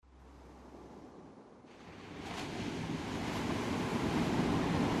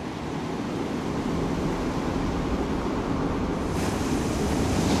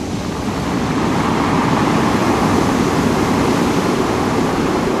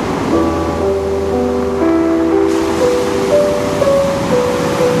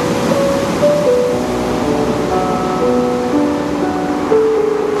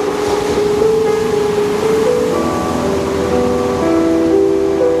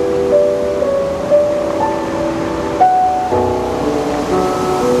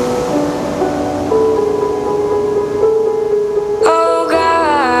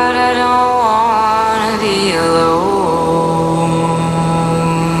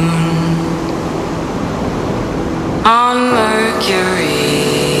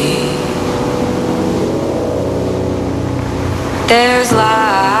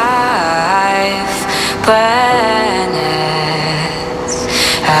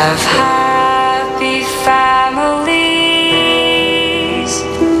have happy families.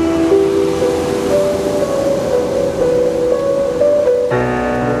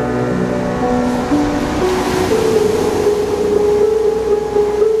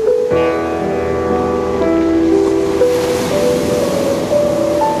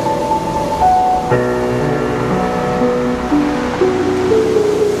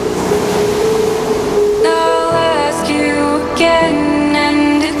 I'll ask you again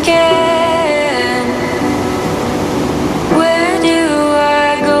and again, where do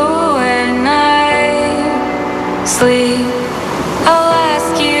I go when I sleep? I'll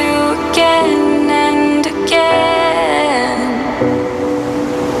ask you again and again,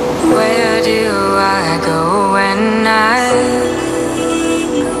 where do I go when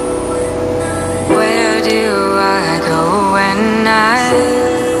where do I go when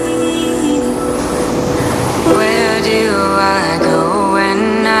where do I go when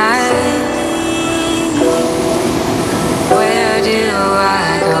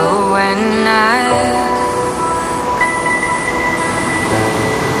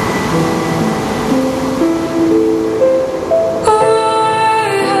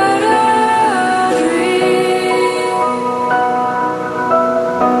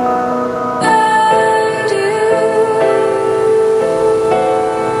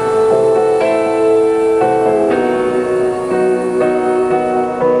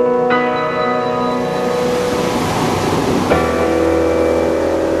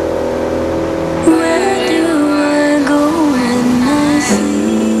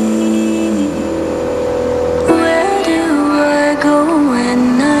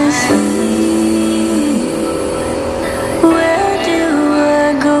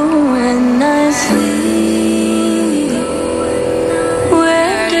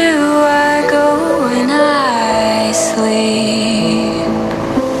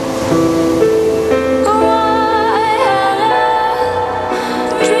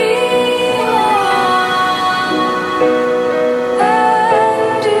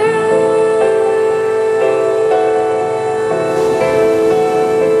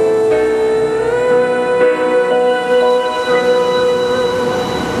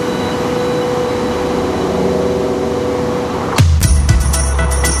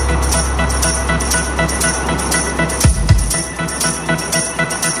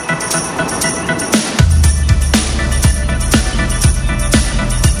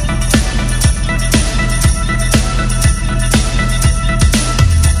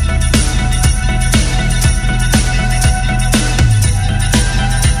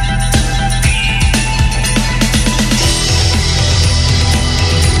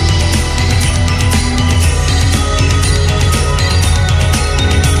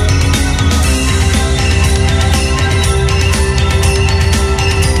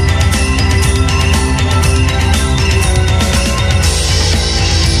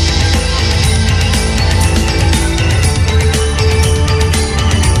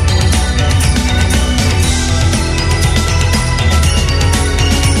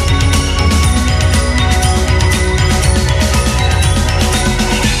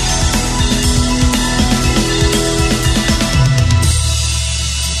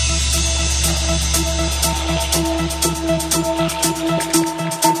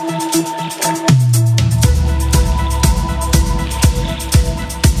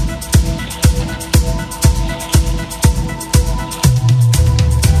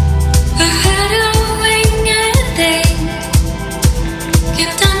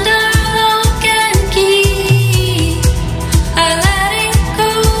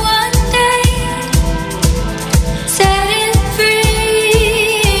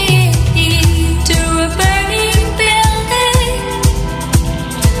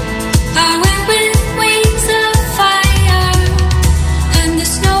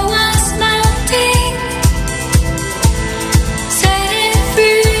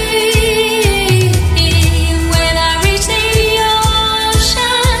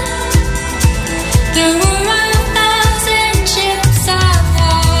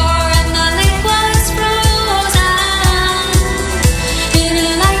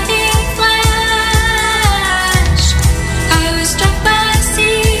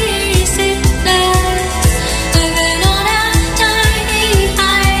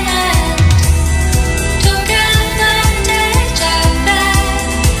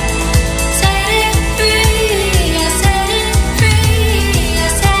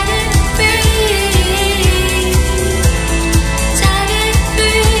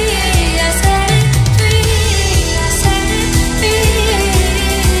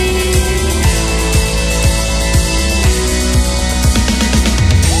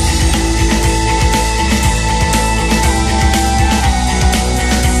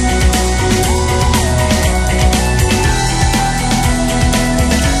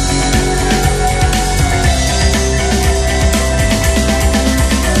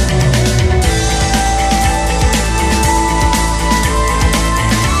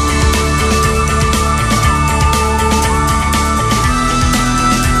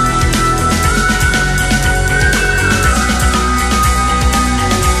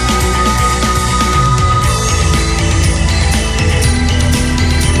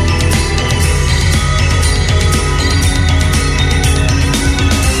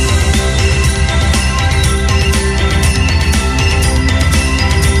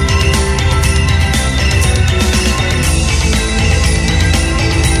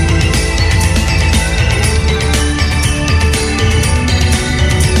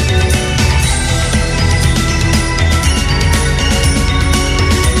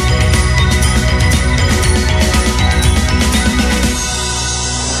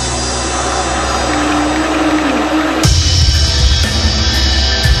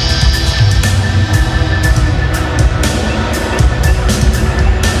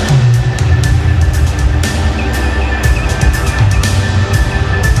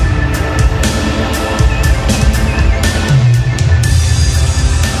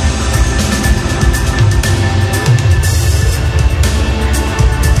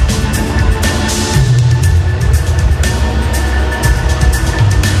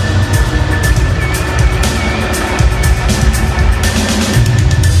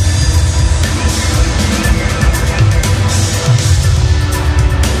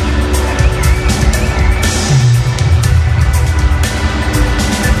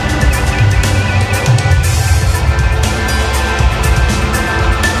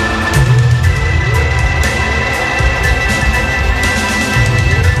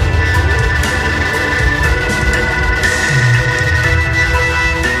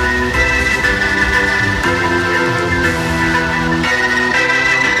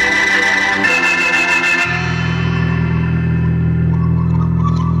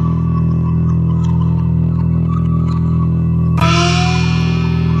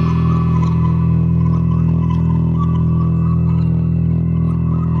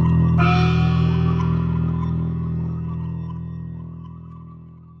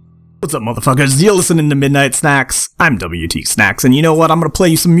What's up, motherfuckers? You're listening to Midnight Snacks. I'm WT Snacks, and you know what? I'm gonna play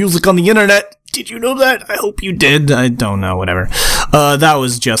you some music on the internet. Did you know that? I hope you did. I don't know, whatever. That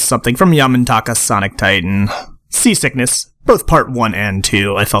was just something from Yamantaka Sonic Titan. Seasickness, both part 1 and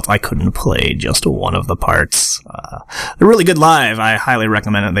 2. I felt I couldn't play just one of the parts. They're really good live. I highly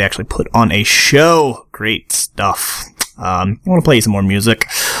recommend it. They actually put on a show. Great stuff. I want to play you some more music.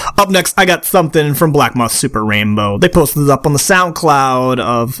 Up next, I got something from Black Moth Super Rainbow. They posted it up on the SoundCloud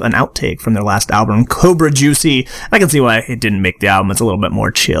of an outtake from their last album, Cobra Juicy. I can see why it didn't make the album. It's a little bit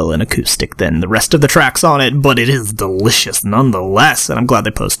more chill and acoustic than the rest of the tracks on it, but it is delicious nonetheless, and I'm glad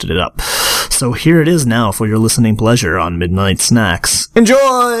they posted it up. So here it is now for your listening pleasure on Midnight Snacks.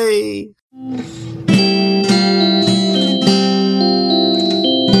 Enjoy!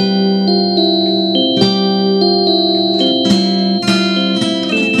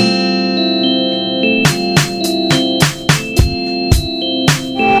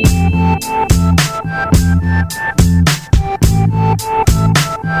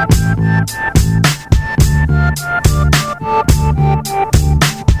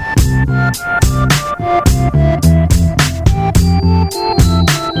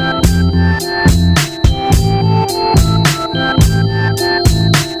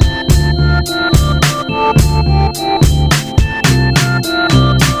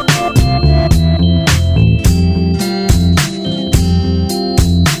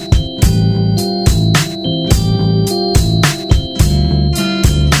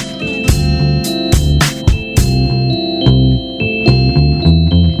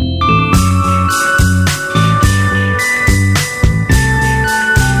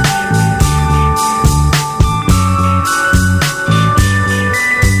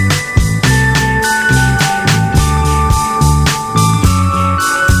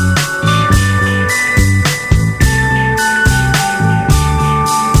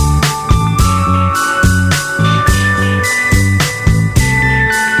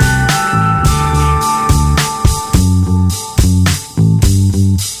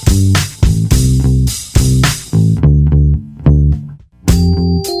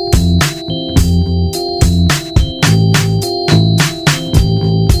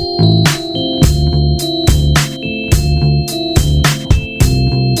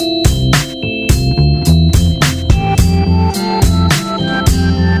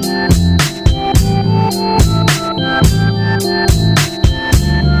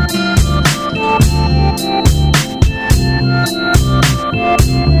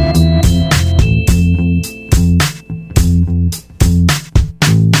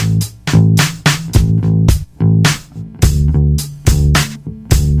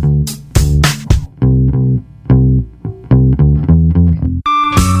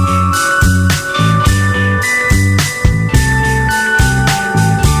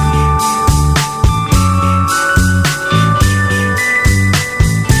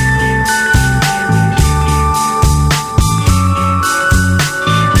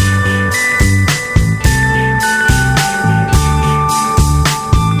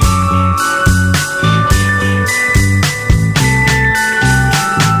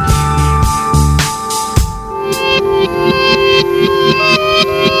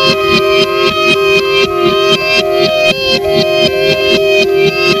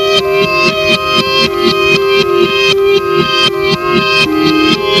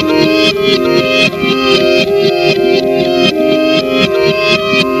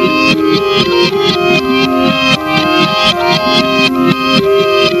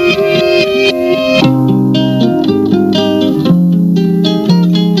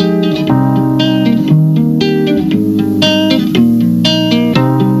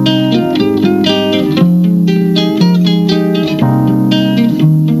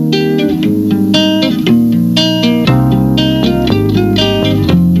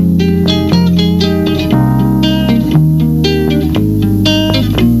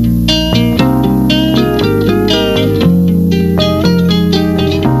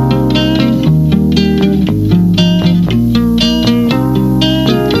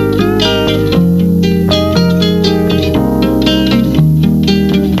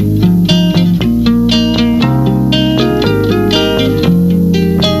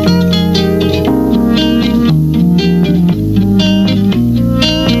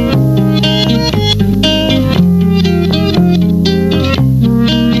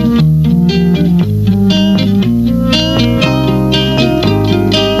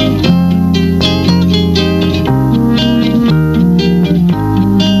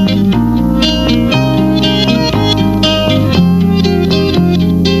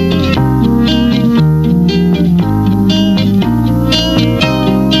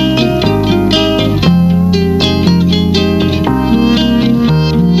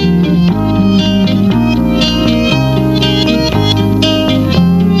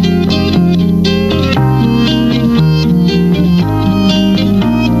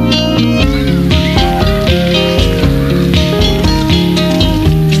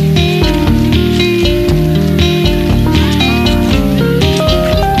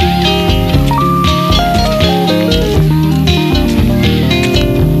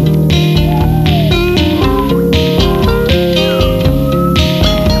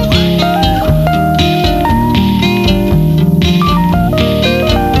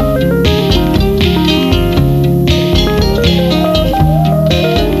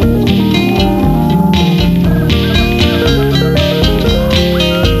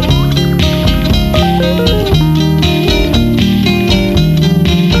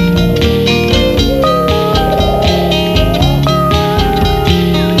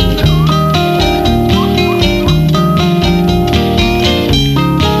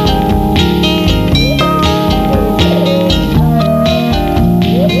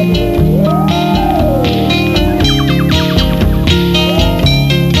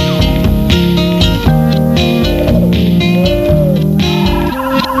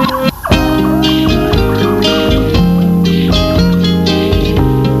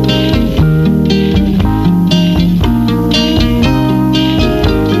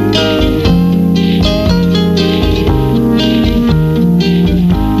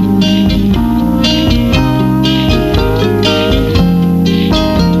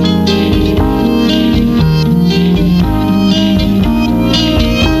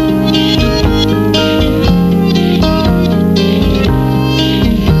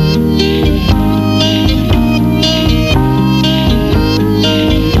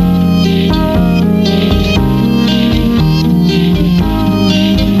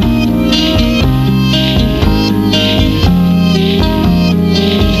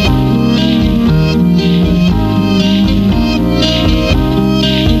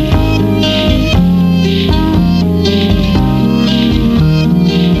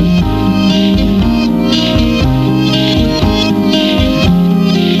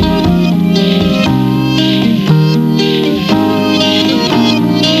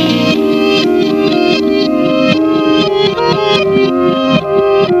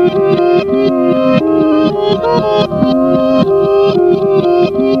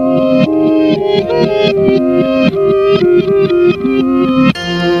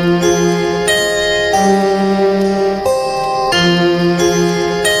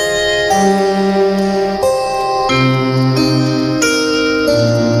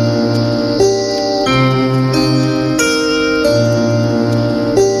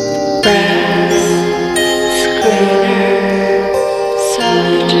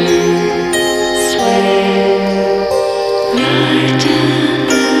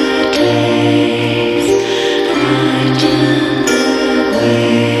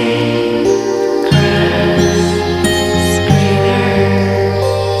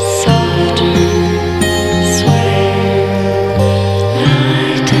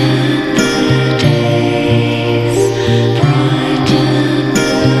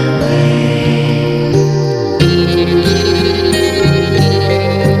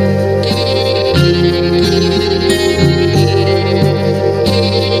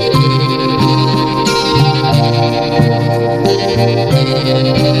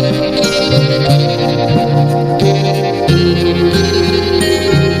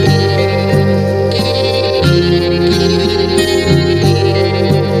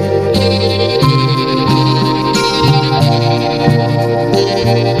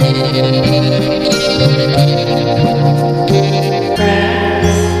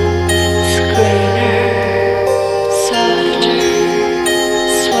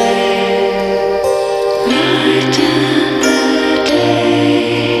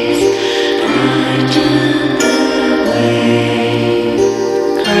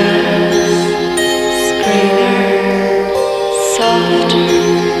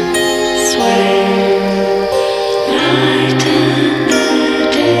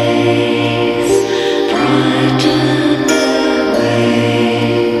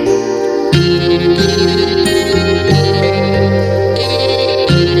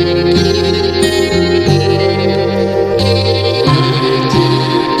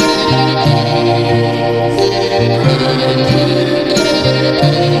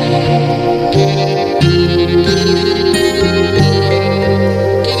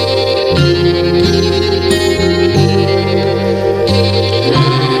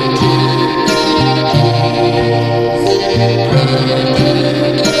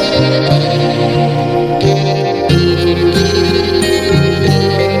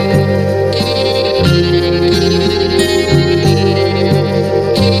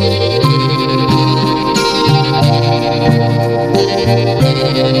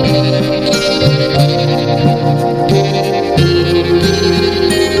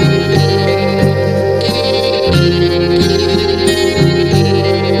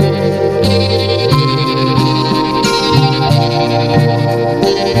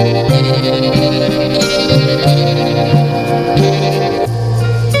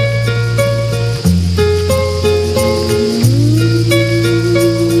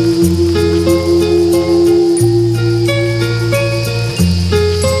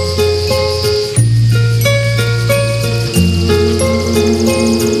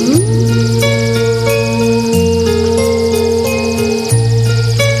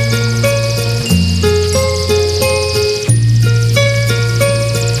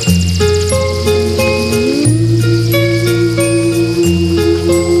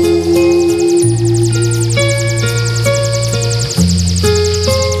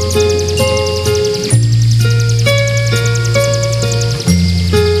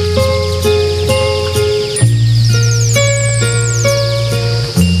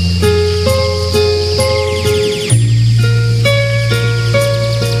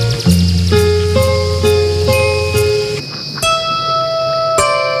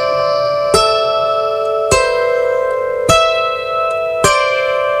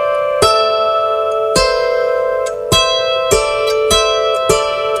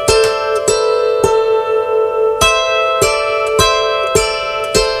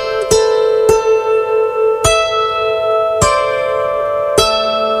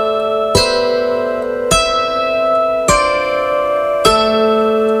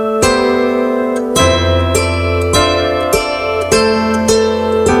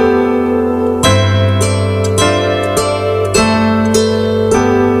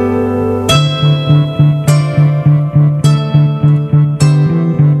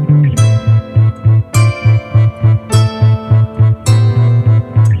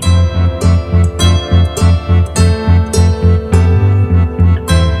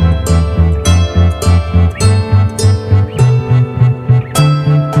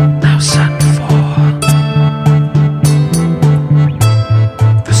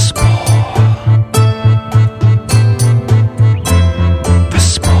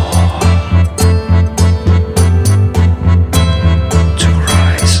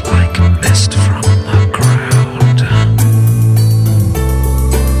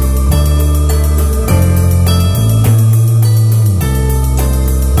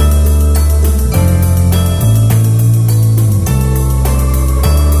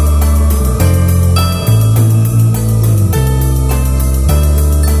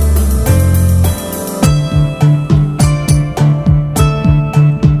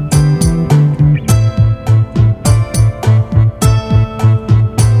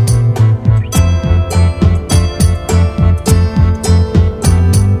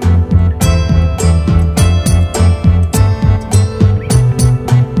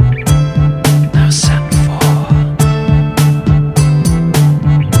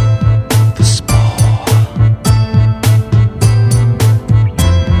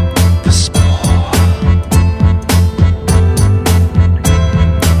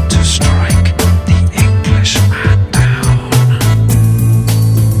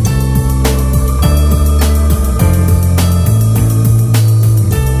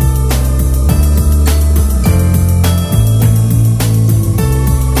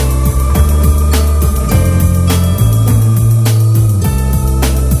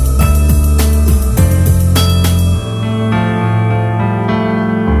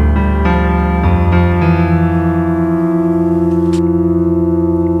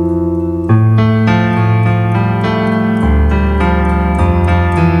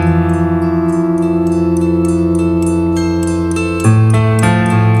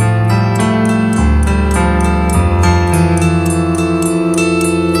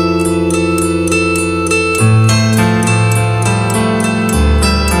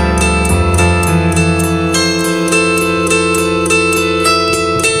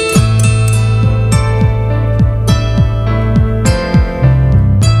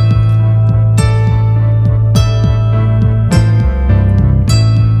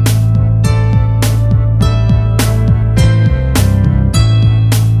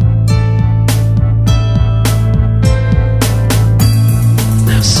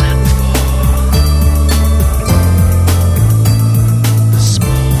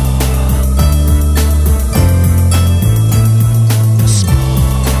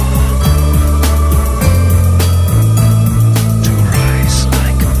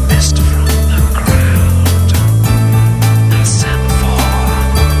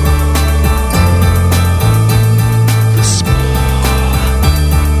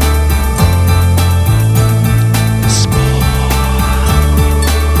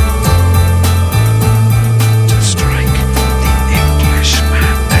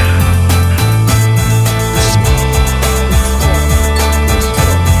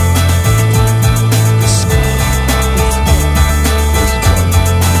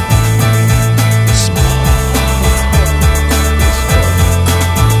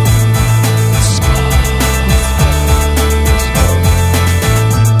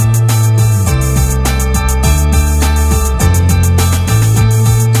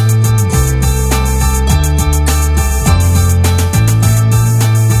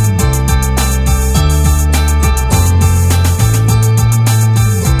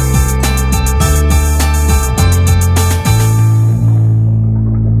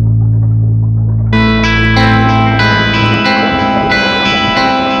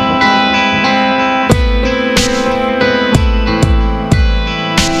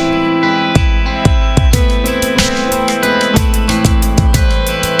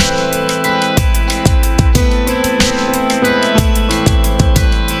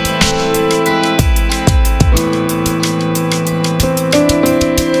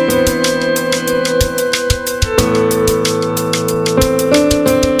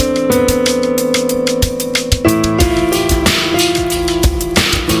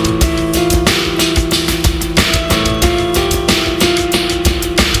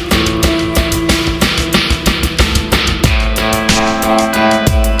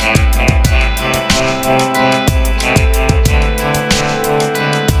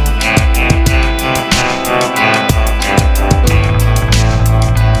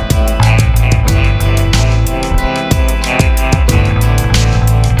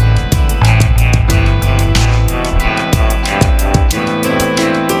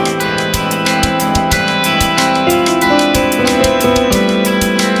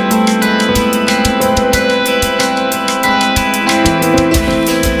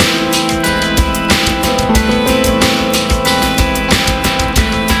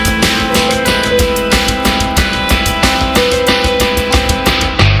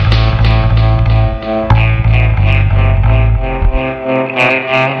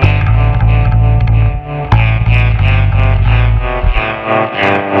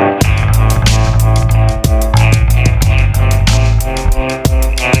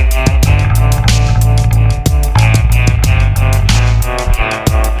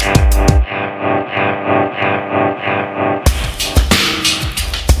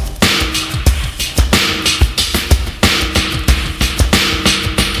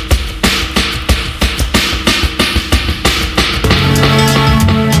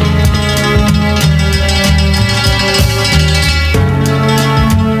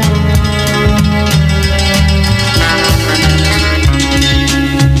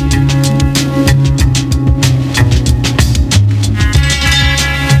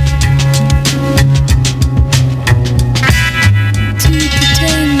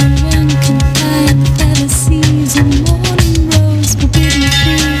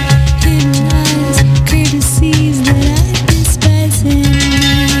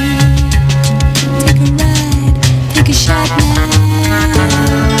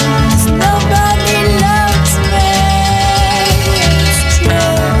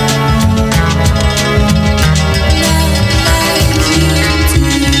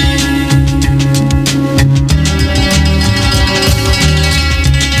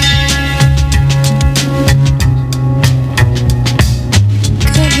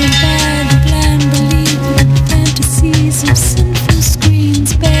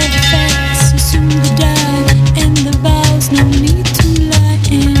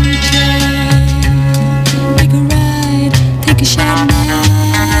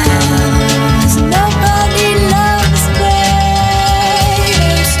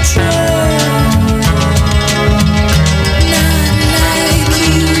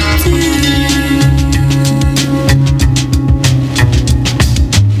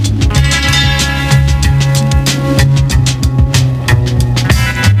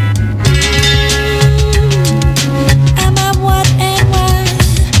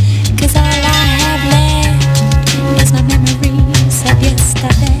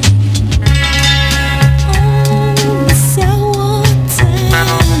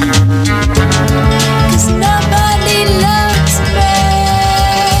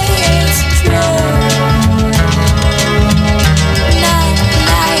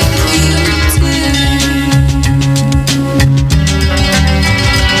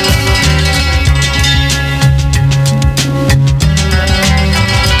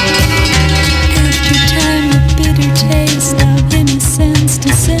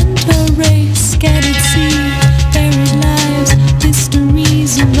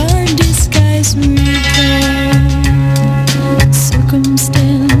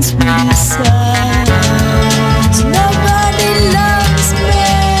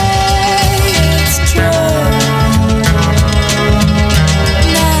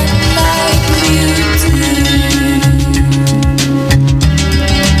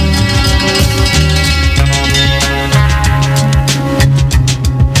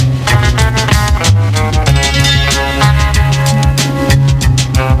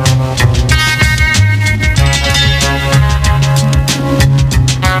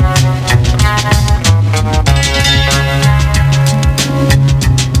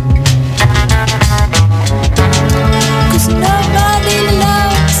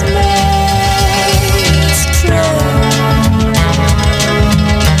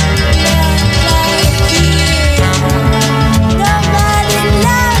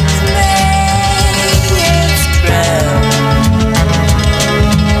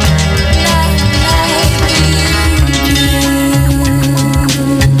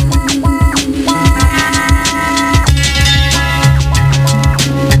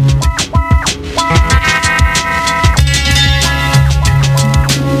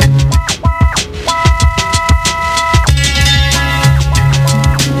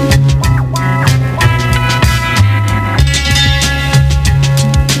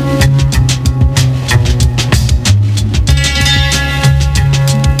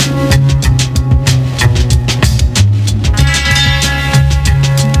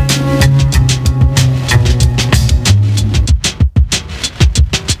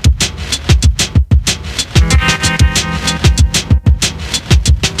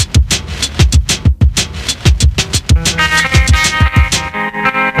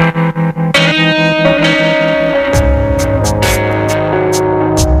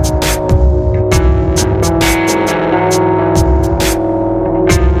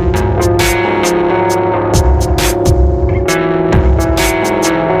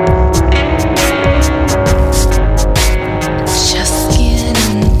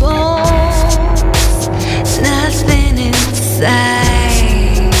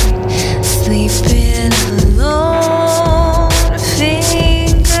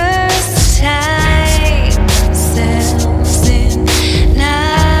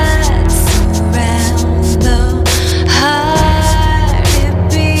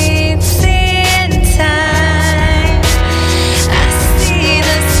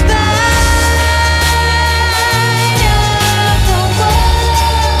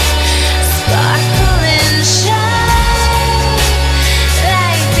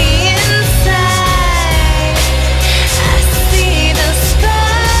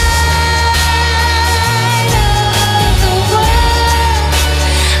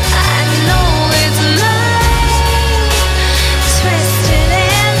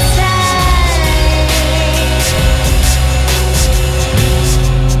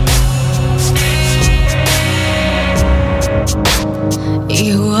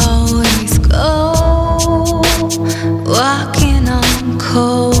 always go, walking on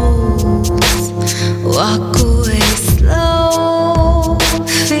coals, walk away slow,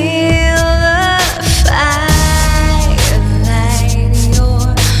 feel the fire, light your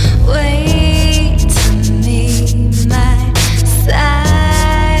way to me, my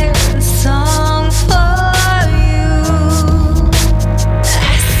siren song for you.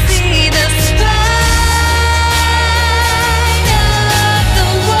 I see the spine of the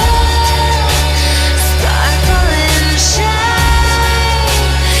world.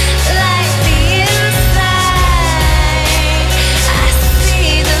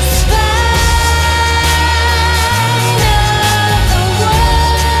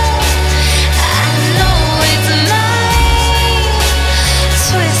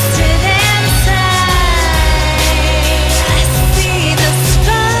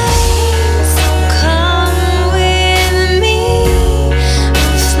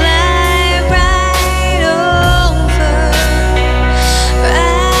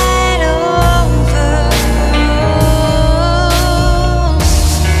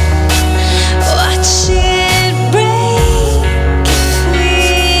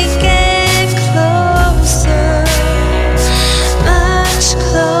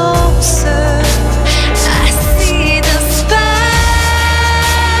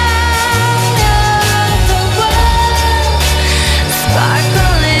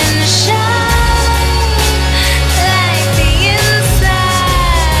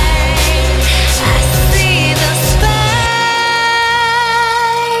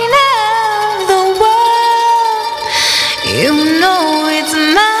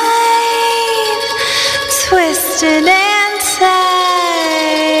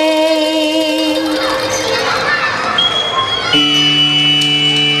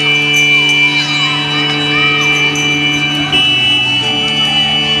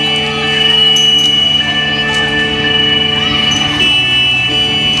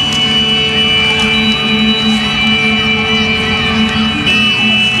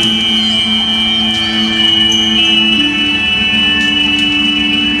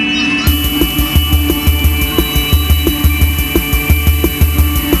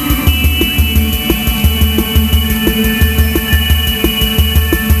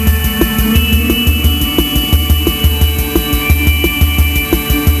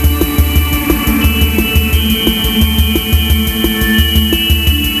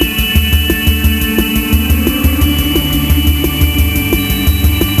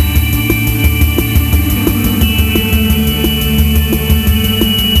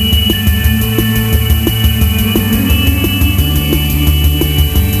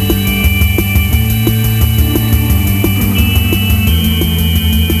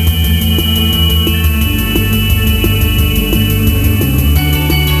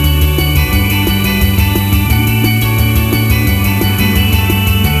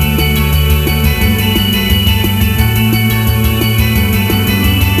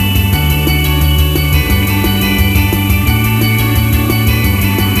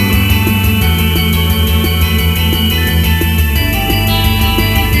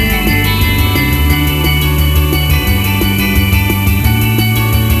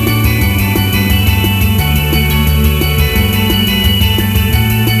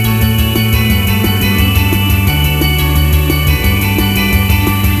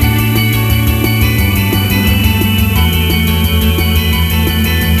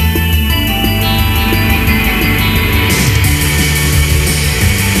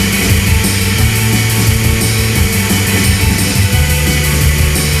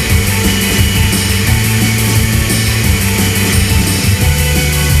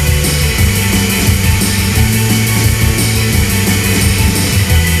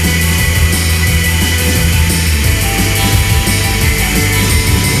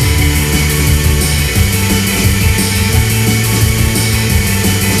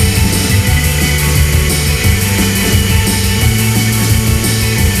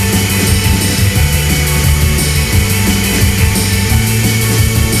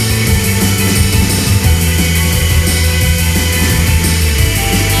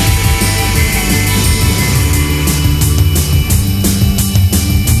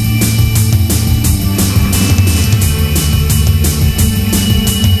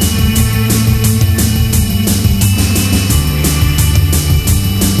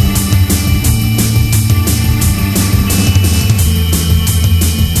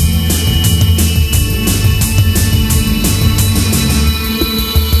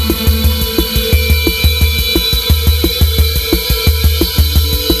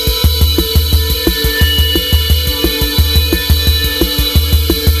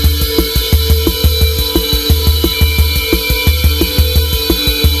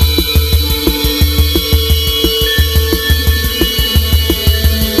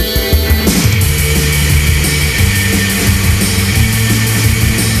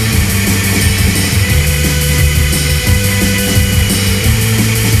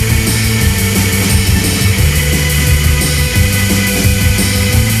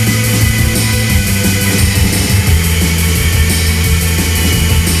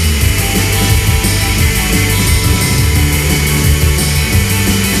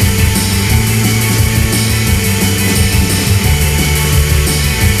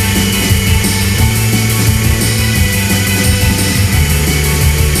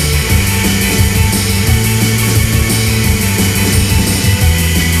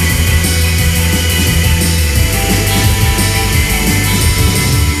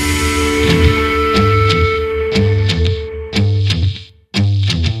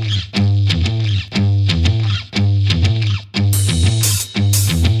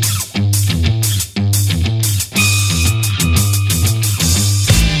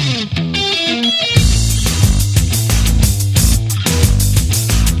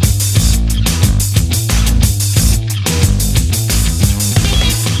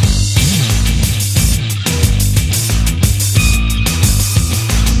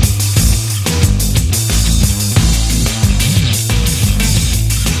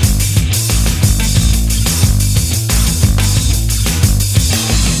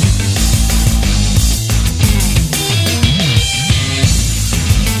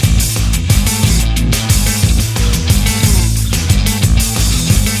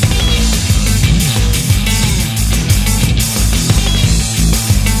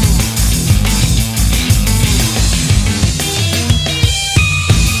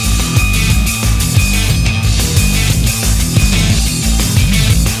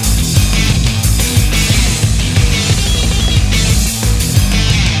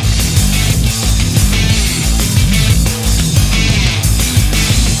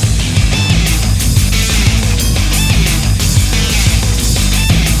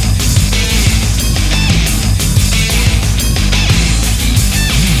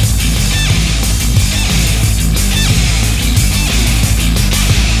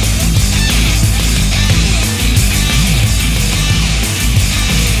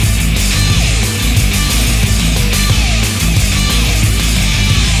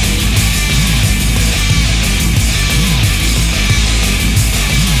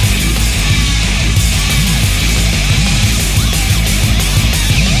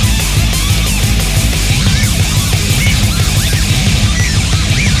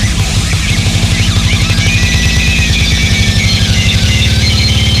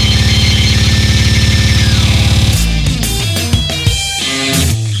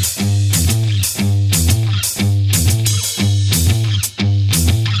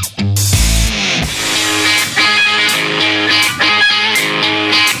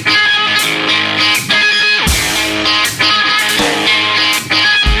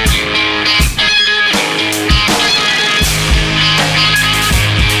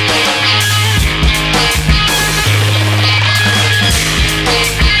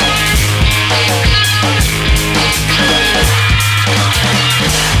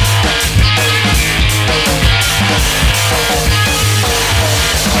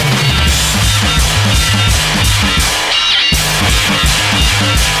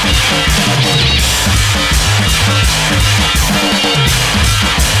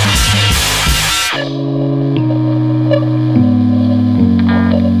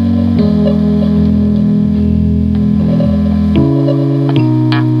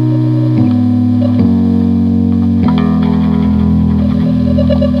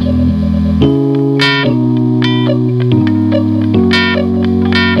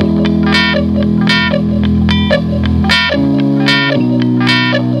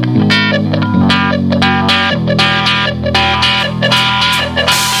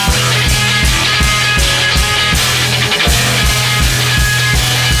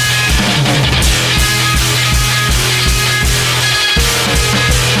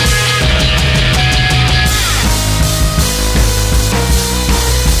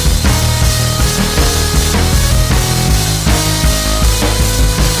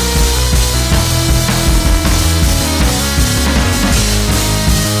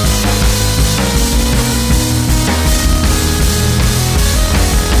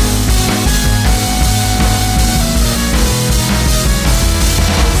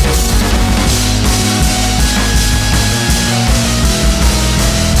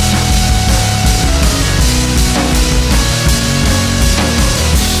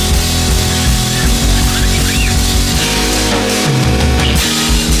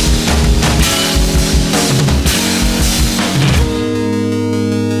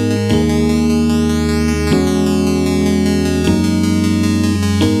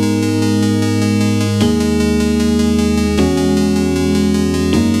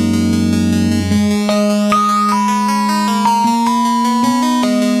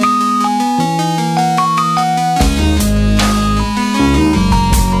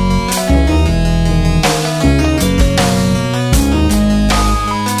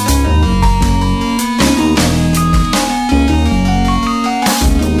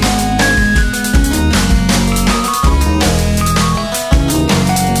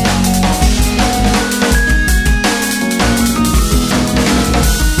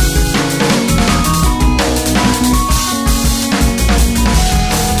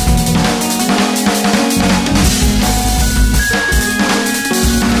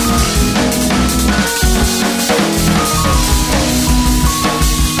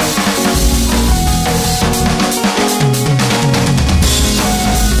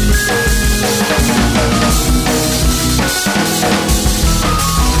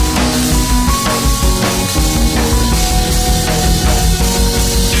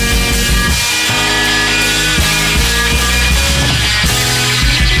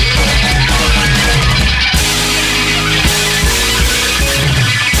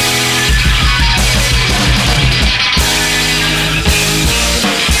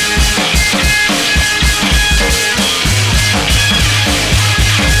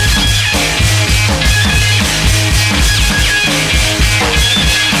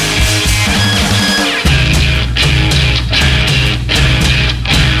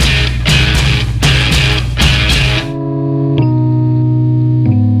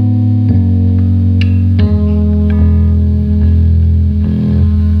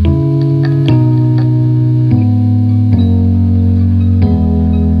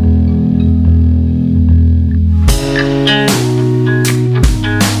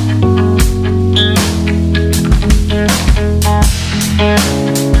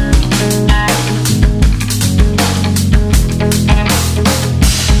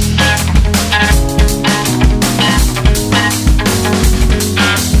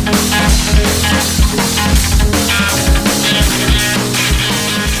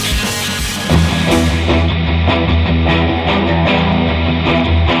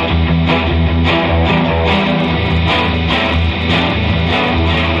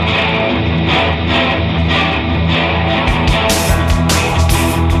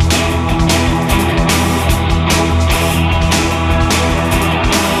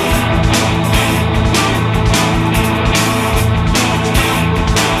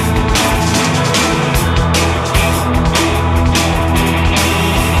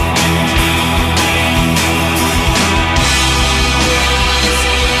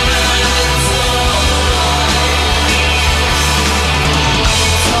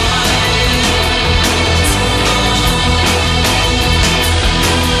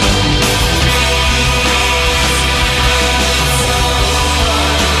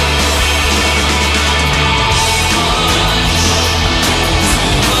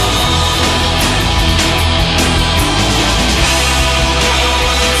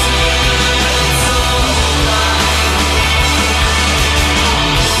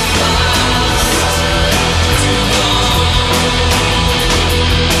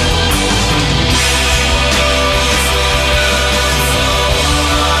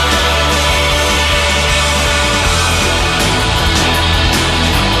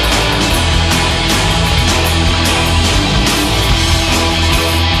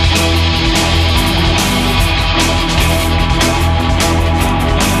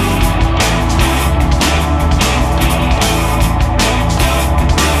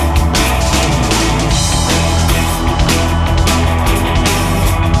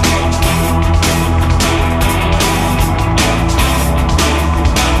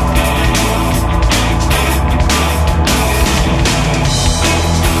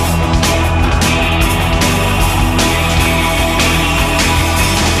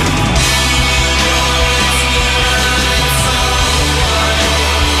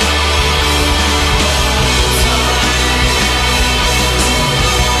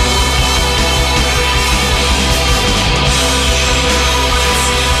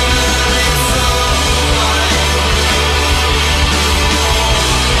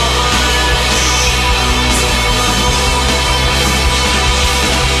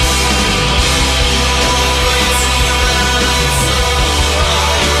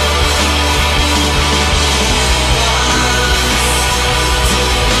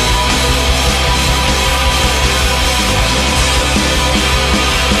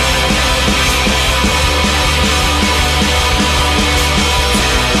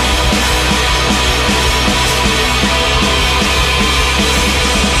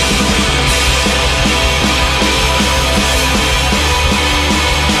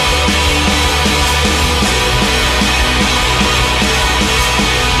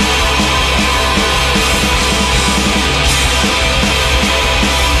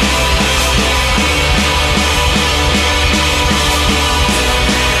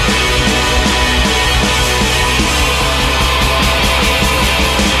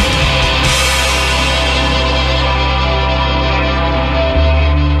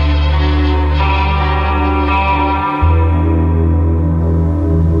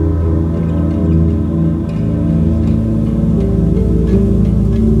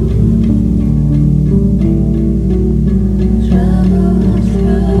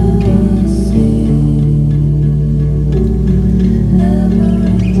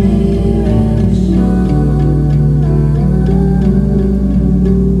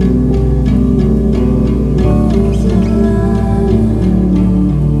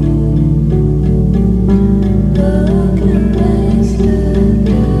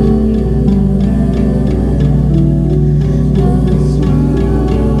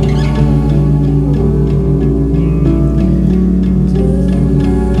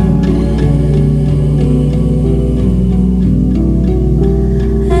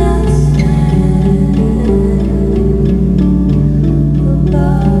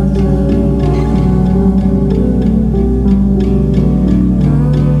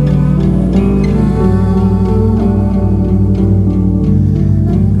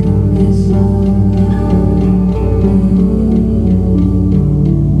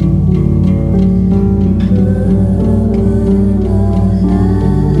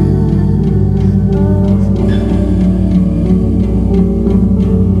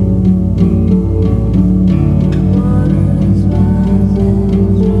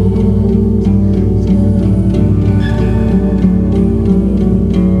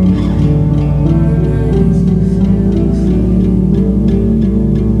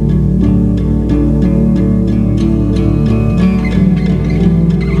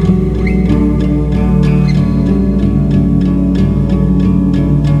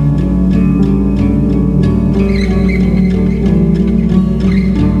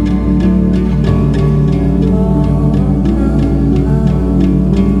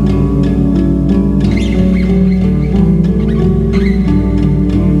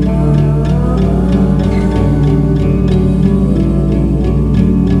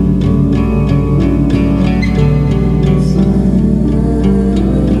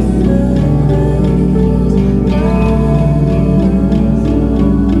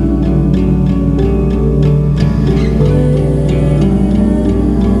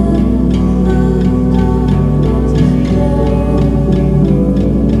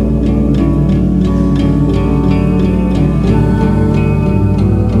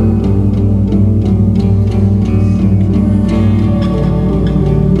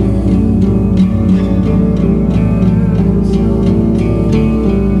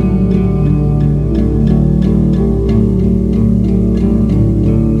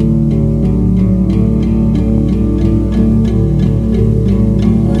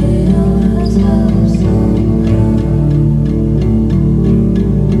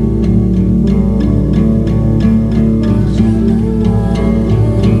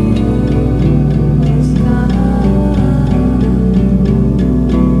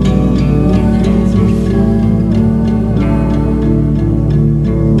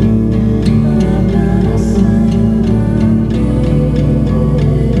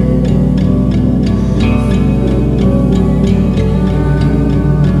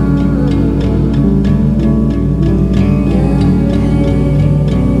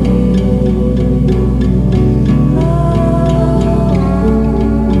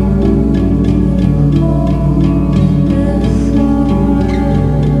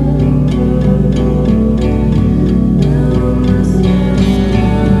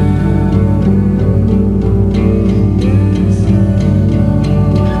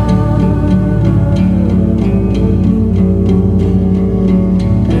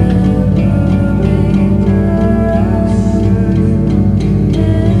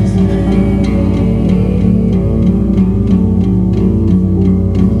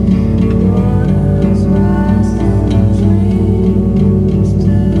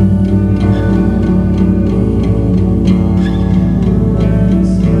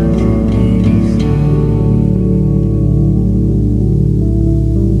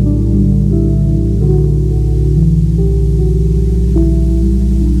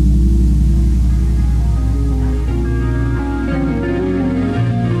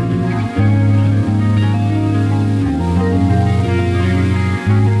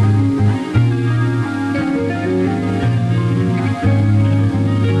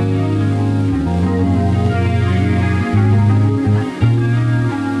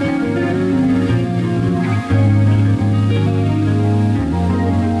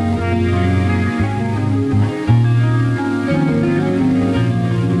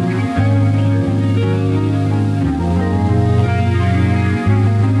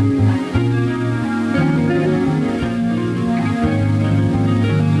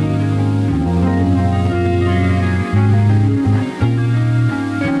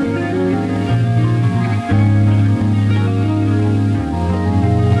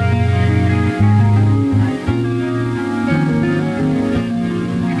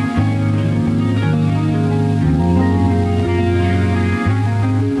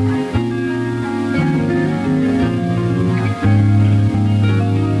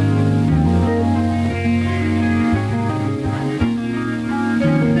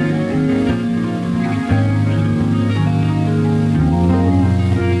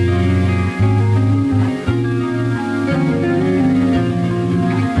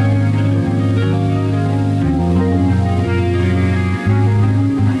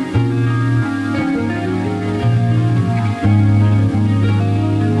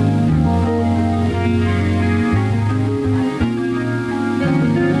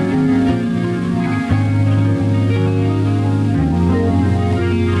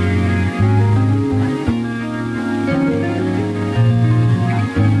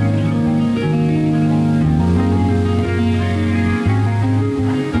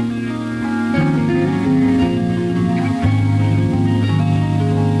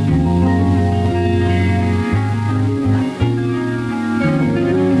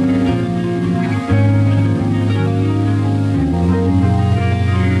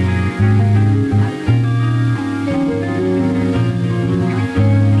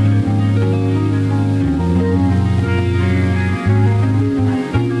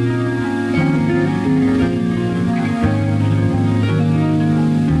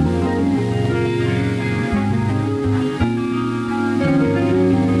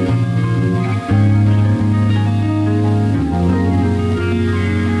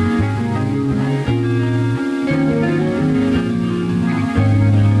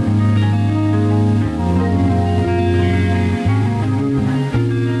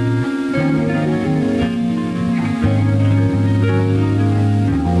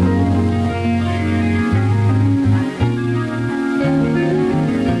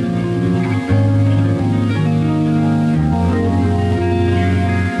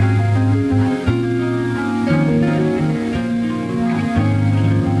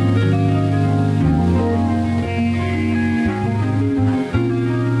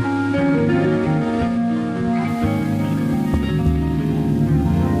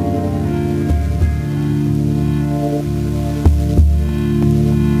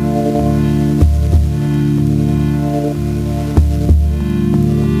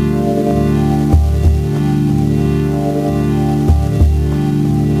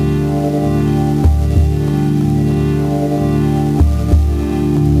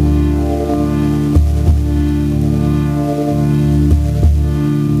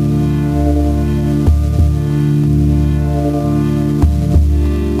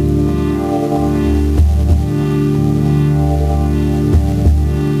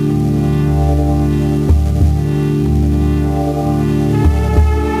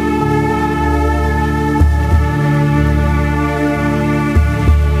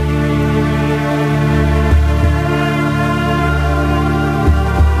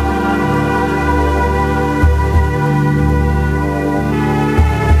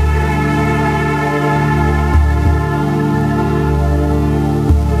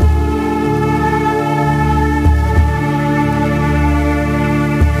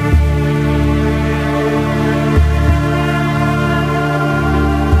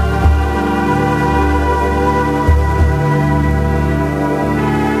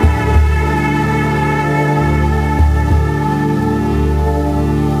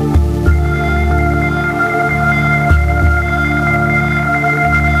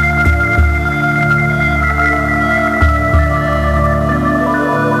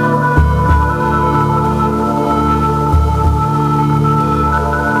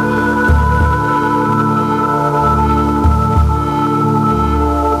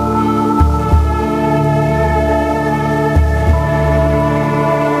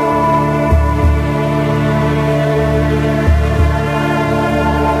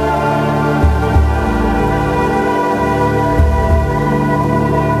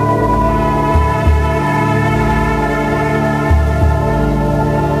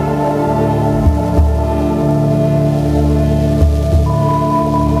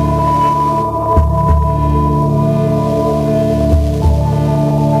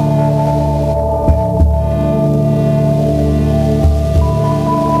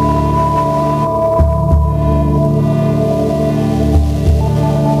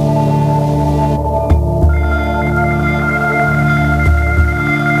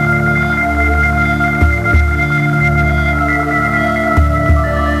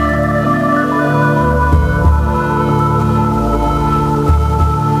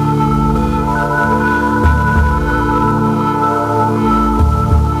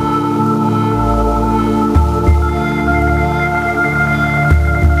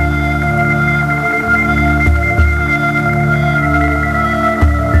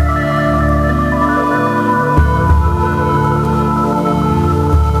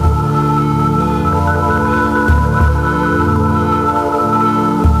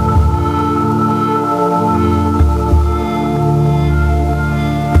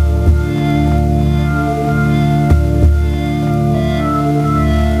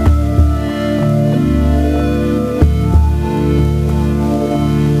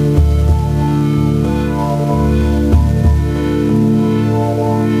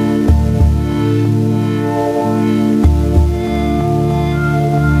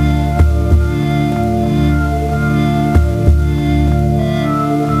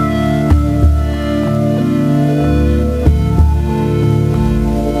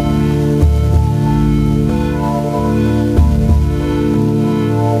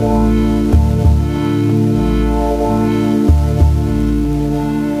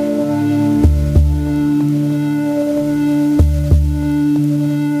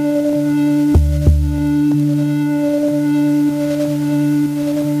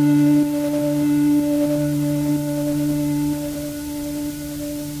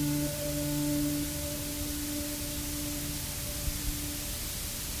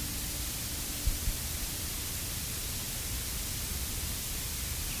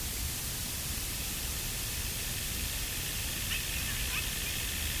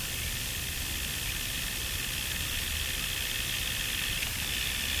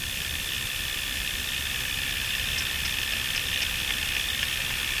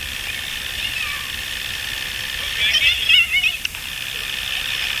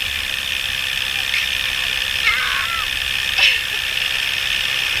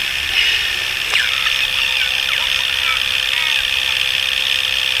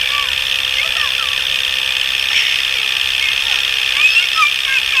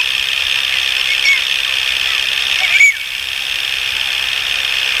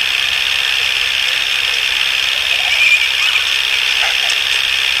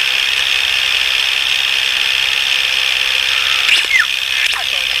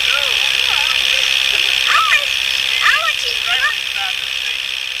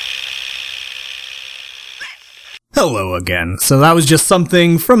 Hello again. So that was just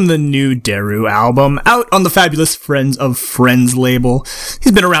something from the new Deru album, out on the Fabulous Friends of Friends label.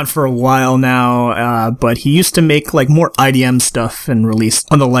 He's been around for a while now, but he used to make like more IDM stuff and released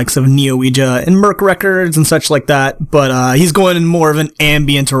on the likes of Neo Ouija and Merc Records and such like that. But he's going in more of an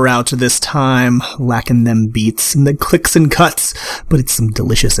ambient route this time, lacking them beats and the clicks and cuts, but it's some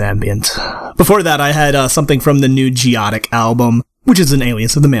delicious ambient. Before that, I had something from the new Geotic album, which is an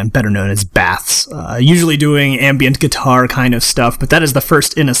alias of the man better known as Baths, usually doing ambient guitar kind of stuff, but that is the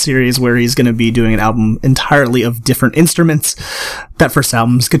first in a series where he's going to be doing an album entirely of different instruments. That first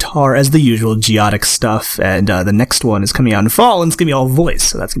album's guitar as the usual Geotic stuff, and the next one is coming out in fall, and it's going to be all voice,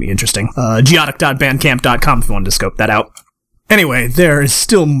 so that's going to be interesting. Geotic.bandcamp.com if you wanted to scope that out. Anyway, there is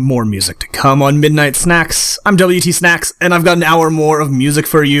still more music to come on Midnight Snacks. I'm WT Snacks, and I've got an hour more of music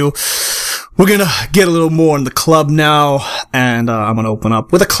for you. We're gonna get a little more in the club now, and I'm gonna open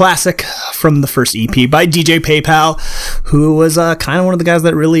up with a classic from the first EP by DJ PayPal, who was kind of one of the guys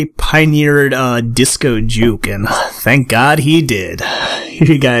that really pioneered disco juke, and thank God he did. Here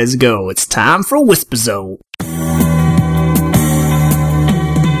you guys go. It's time for Whisperzone.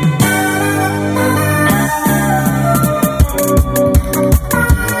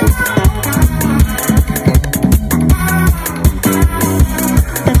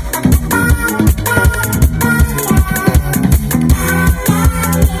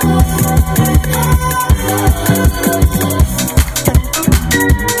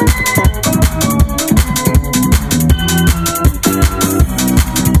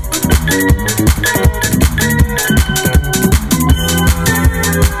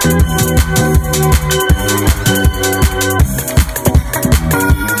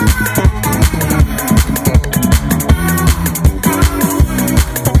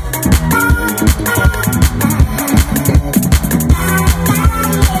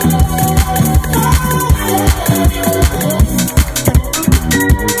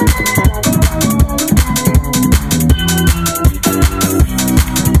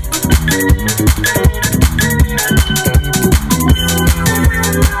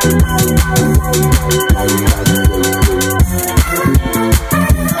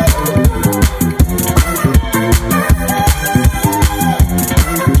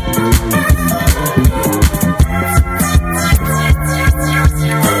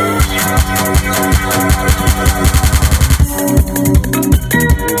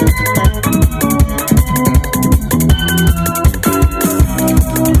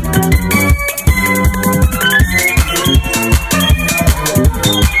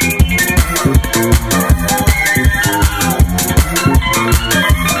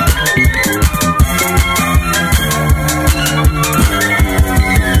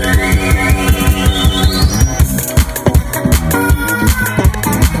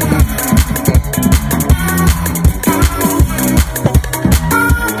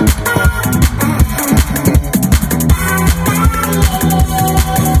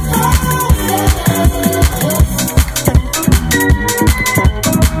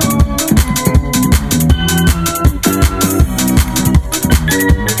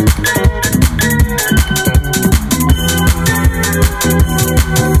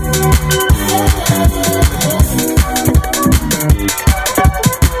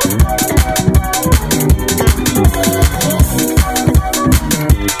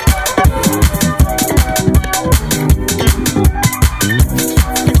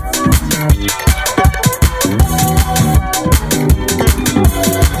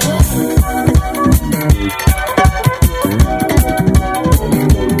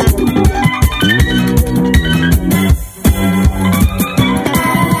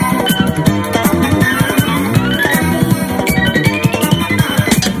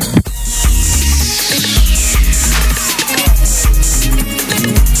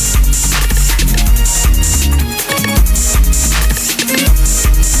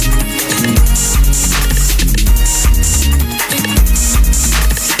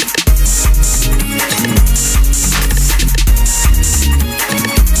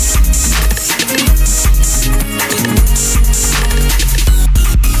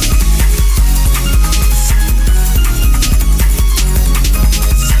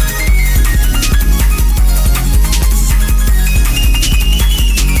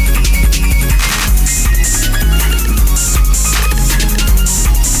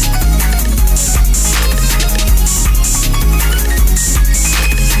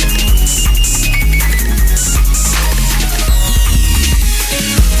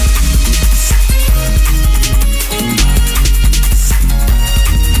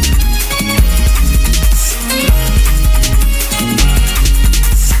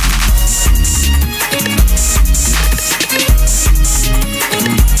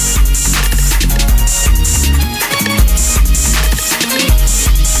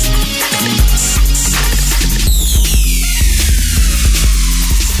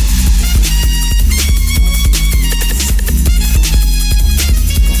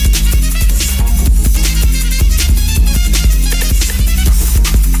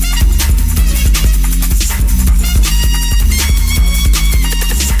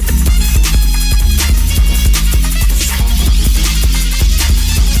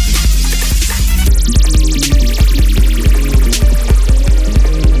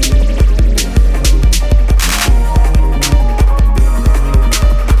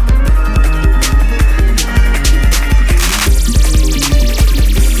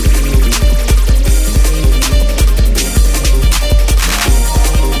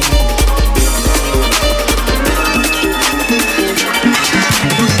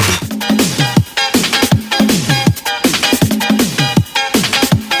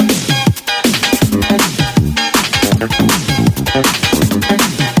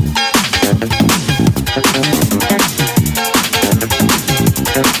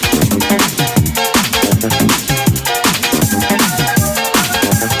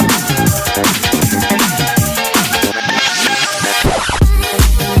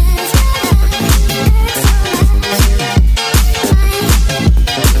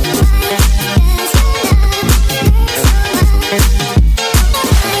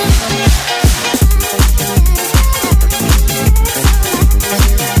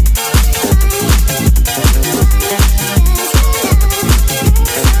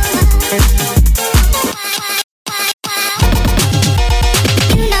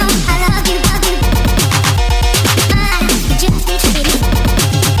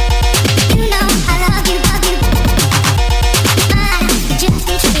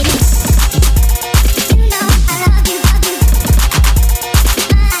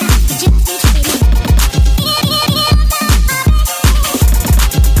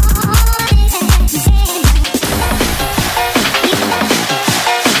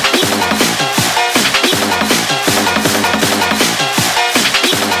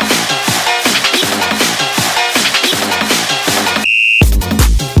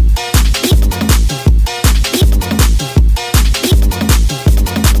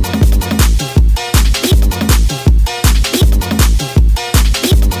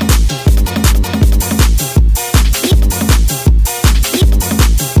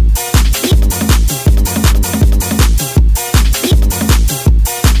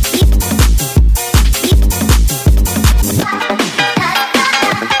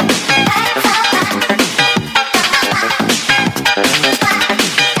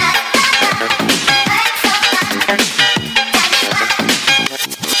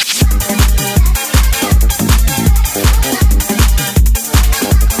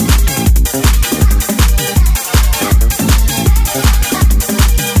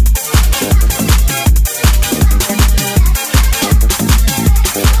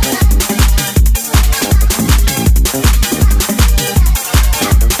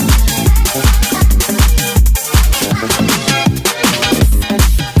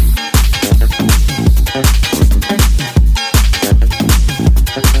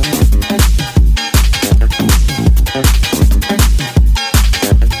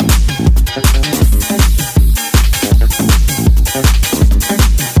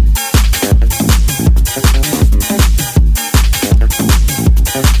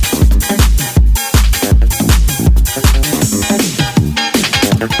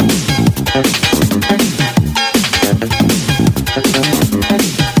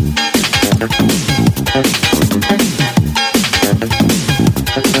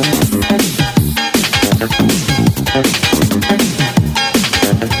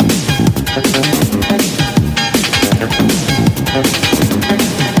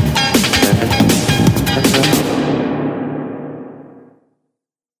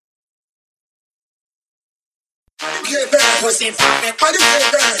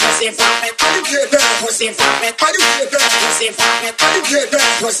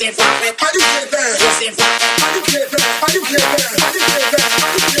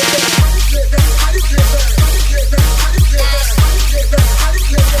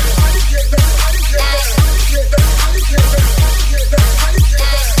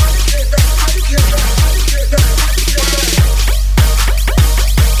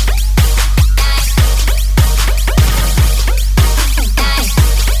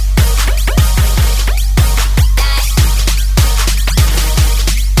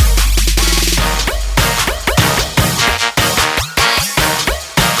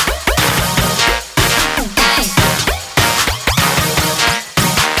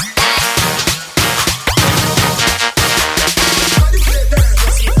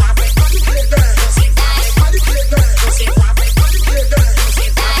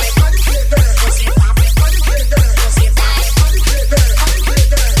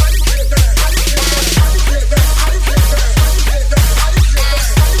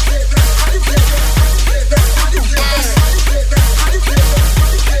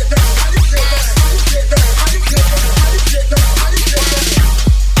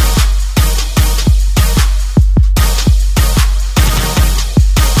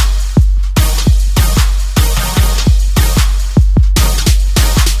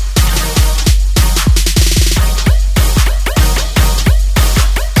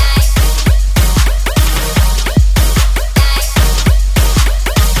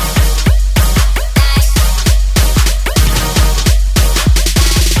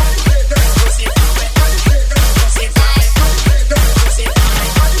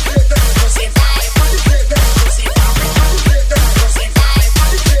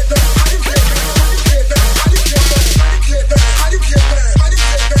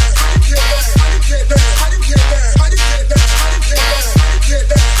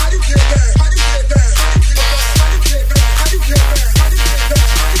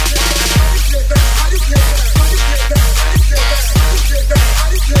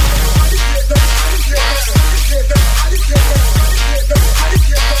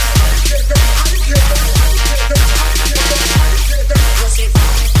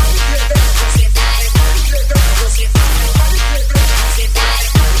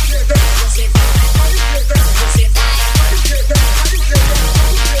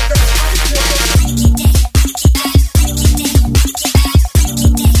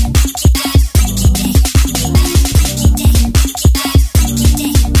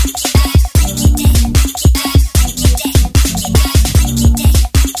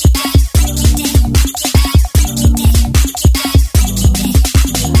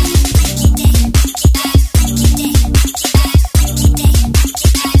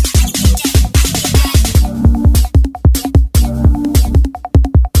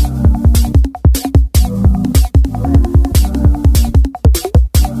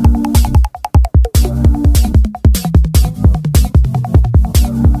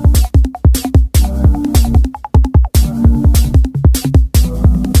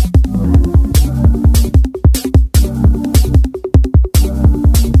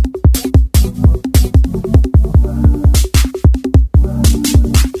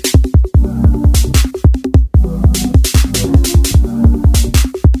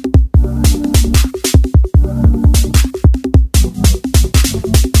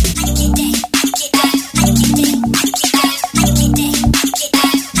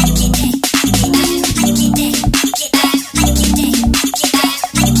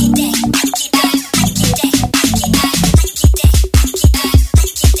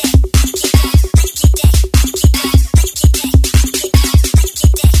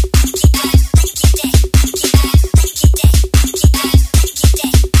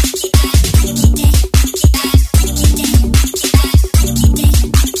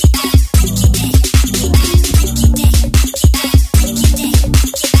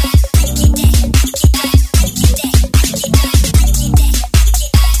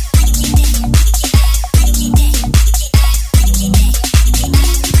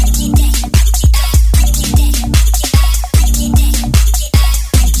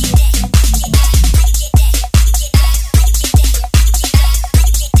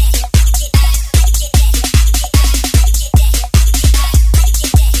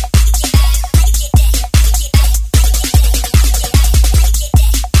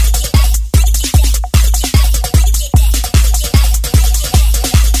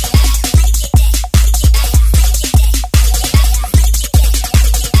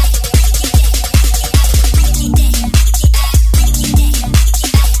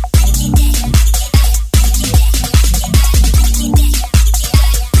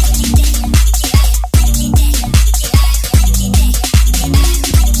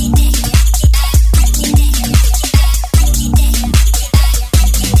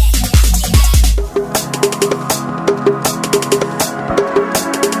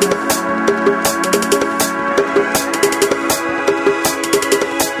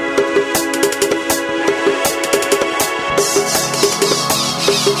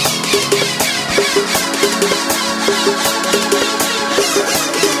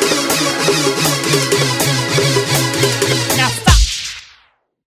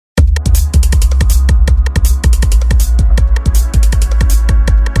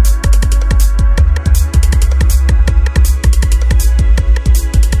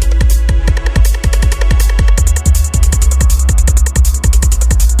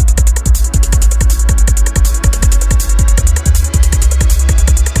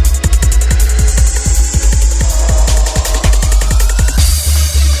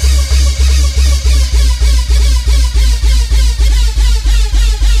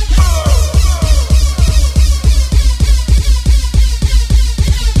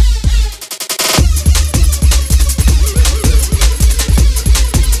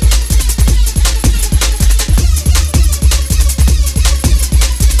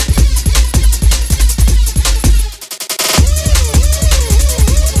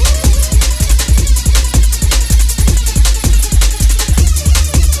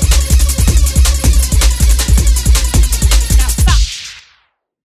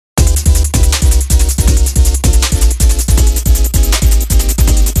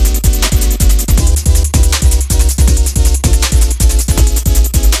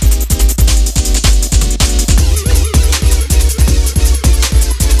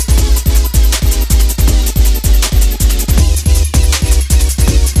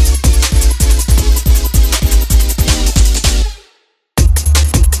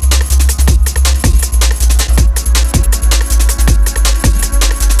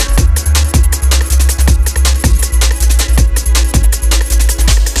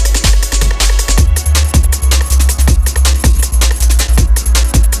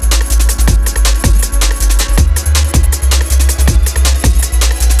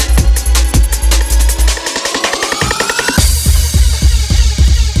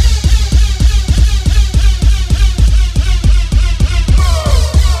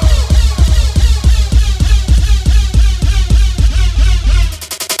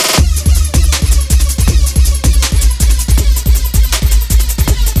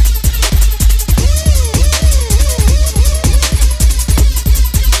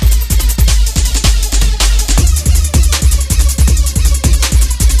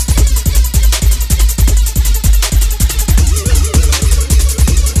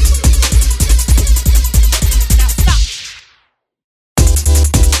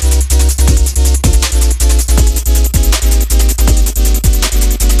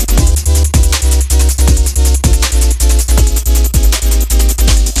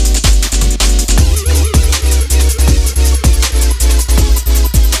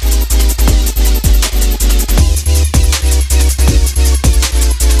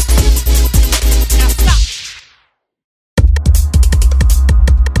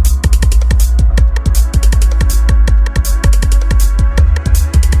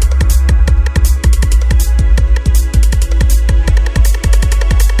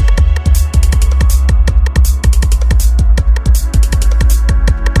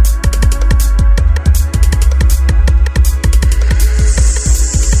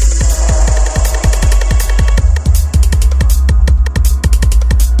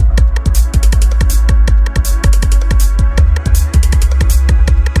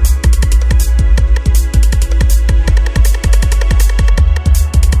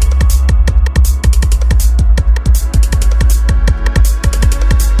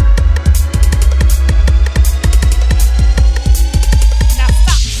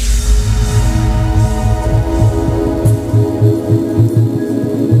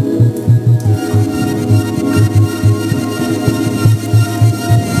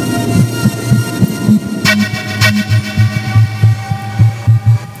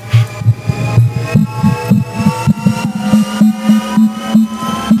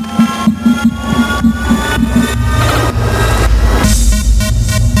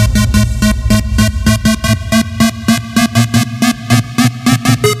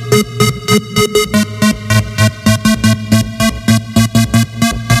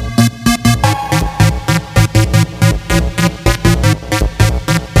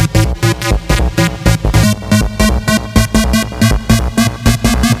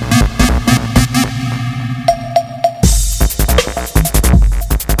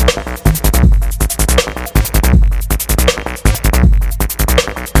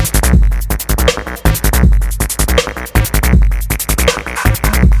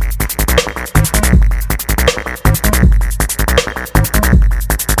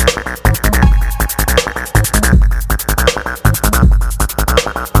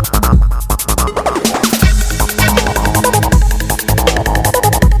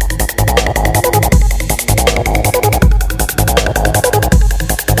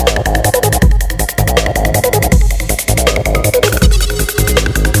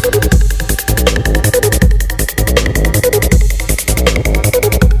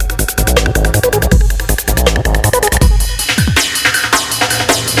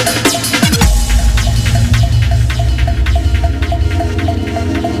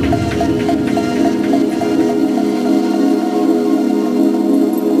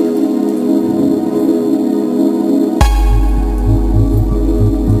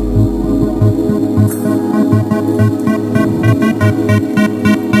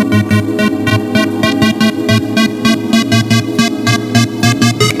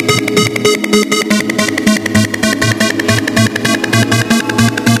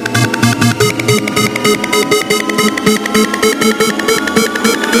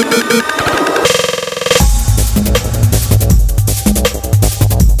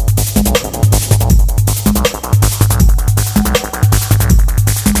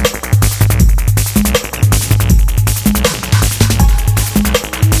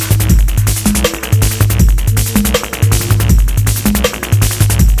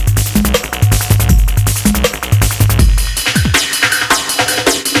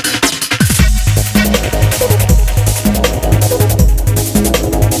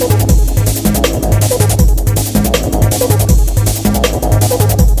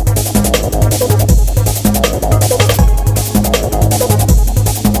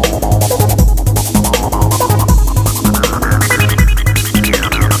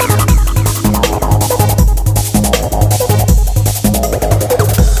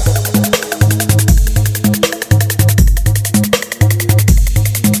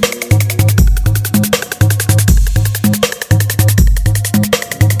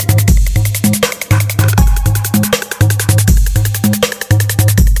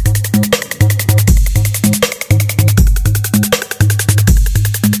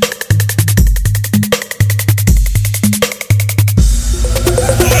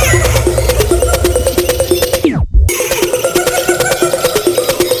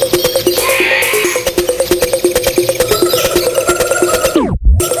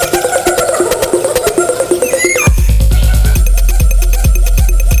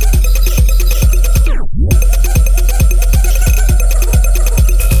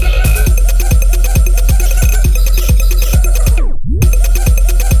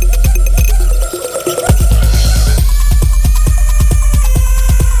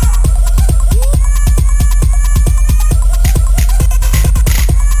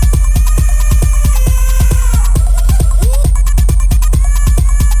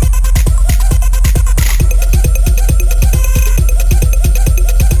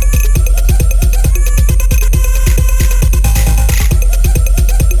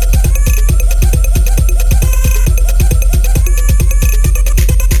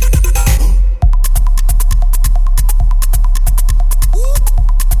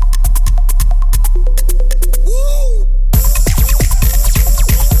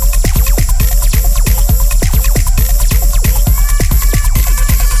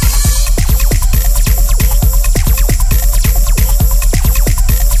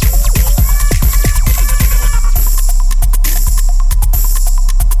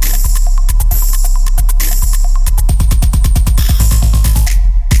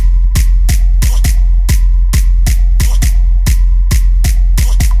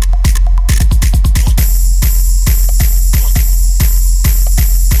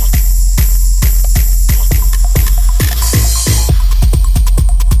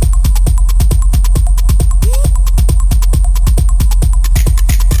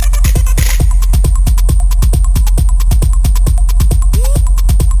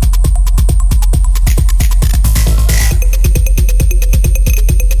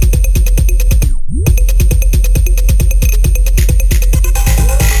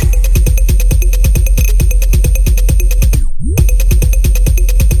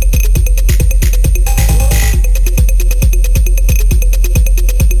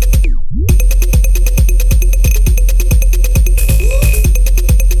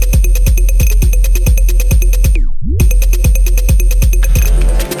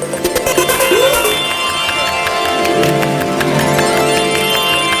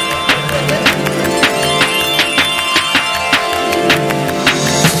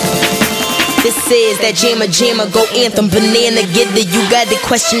 says that jammer, go anthem, banana, get it. You got the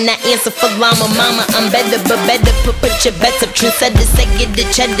question, I answer for llama, mama. I'm better, but better, put your bets up. Trendsetters, say get the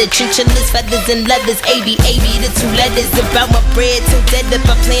cheddar, chinchillas, feathers, and leathers. 80, the two letters about my bread. So dead if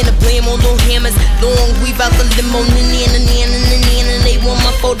I plan to blame on no hammers. Long weave out the limo, nana. They want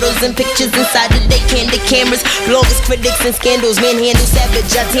my photos and pictures inside of they candy cameras. Bloggers, critics, and scandals, manhandle,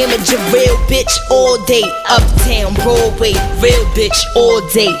 savage, I damage a real bitch all day. Uptown, Broadway, real bitch all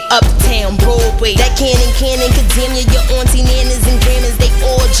day. Uptown, Broadway. That cannon, could damn you, your auntie, nanas, and grandmas. They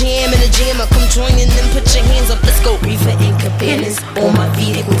all jam in a jammer. Come join in and put your hands up. Let's go. Reefer and cabanas. All my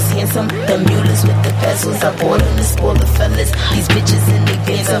vehicles handsome. The mules with the bezels. I bought them to spoil the fellas. These bitches in they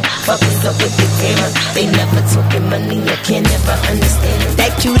bands up. Fuckers up with the grammar. They never talking money. I can never understand them.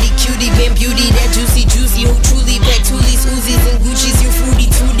 That cutie, van beauty. That juicy, who truly pack Toolies, Uzis, and Gucci's. You fruity,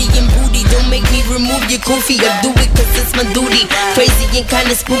 tooty, and booty. Don't make me remove your koofy. I do it cause it's my duty. Crazy and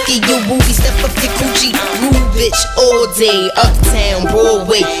kinda spooky. You booby, step up your coochie. Rude bitch all day. Uptown,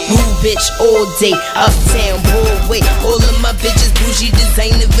 Broadway. Rude bitch all day. Uptown, Broadway. way. All of my bitches bougie,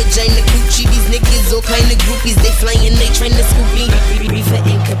 designer, vagina, coochie. These niggas all kind of groupies, they flying, they trying to scoop me. Reefer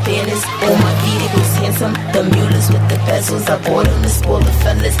and cabanas, all my vehicles handsome. The mules with the bezels, I bought them to spoil the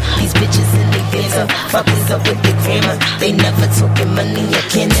fellas. These bitches in they bands up, fuckers up with the grammar. They never talking money, I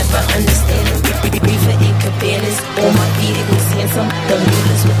can never understand them. Reefer and cabanas, all my vehicles handsome. The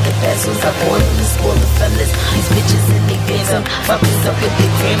mules with the bezels, I bought them to spoil the fellas. These bitches in they bands up, fuckers up with the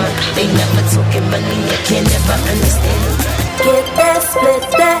grammar. They never talking money, I can never understand them. Get that, split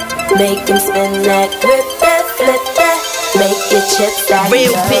that, make them spin that, grip that, flip that, make your chips stack.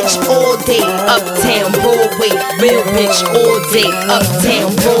 Real bitch all day, uptown Broadway. Real bitch all day,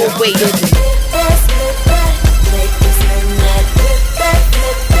 uptown Broadway. Get that, split that, make them spin that, grip that,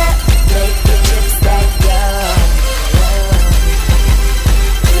 flip that, make your chips stack,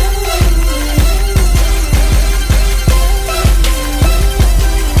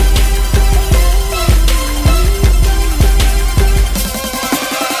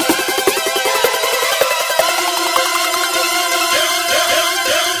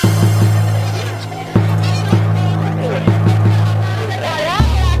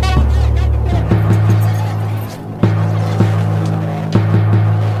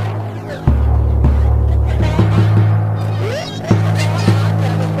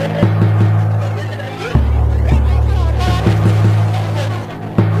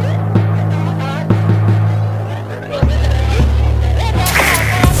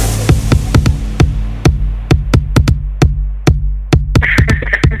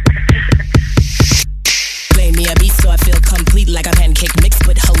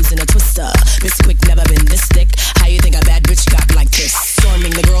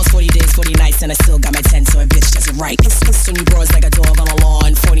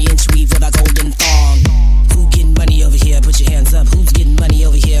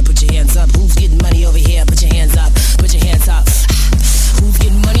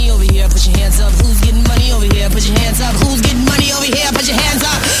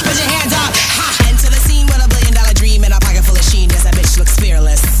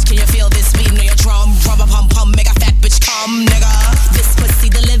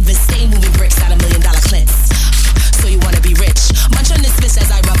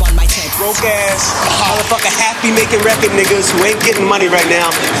 Who ain't getting money right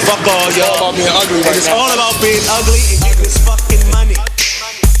now. Fuck all y'all. It's all about being ugly right It's now. all about being ugly and getting this fucking money.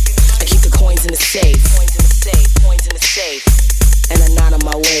 I keep the coins in the safe, coins in the safe, coins in the safe, and a knot on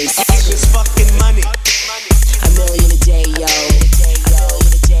my waist. This fucking money. A million a day, yo. A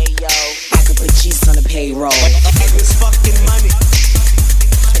million a day, yo. I could put G's on the payroll. This fucking money.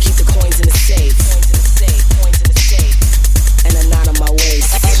 I keep the coins in the safe, coins in the safe, coins in the safe, and a knot on my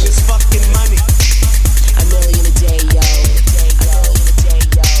waist. This fucking money. A million a day, yo.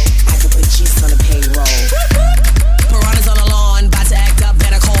 I could put G's on the payroll. Piranha's on the lawn, about to act up,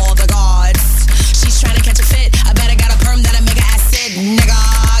 better call the guards. She's trying to catch a fit, I better got a perm that'll make her acid, nigga.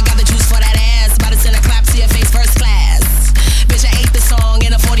 Got the juice for that ass, about to send a clap to your face first class. Bitch, I ate the song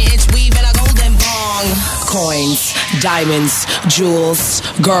in a 40-inch weave and a golden bong. Coins, diamonds, jewels,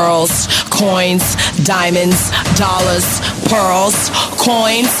 girls, coins, diamonds, dollars, pearls,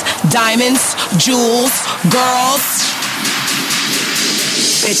 coins, diamonds, jewels, girls.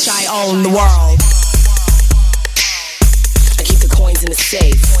 Bitch, I own the world. I keep the coins in the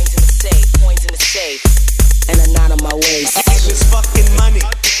safe, coins in the safe, coins in the safe, and a knot on my waist. This fucking money.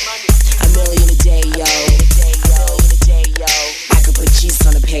 A million a day, yo. A million a day, yo. I could put G's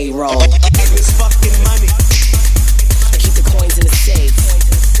on the payroll. This fucking money. I keep the coins in the safe, coins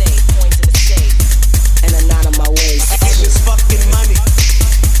in the safe, coins in the safe, and a knot on my waist. This fucking money.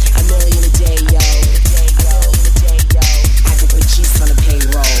 A million a day, yo. A million a day, yo. I could put G's on the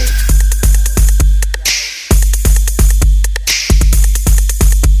payroll.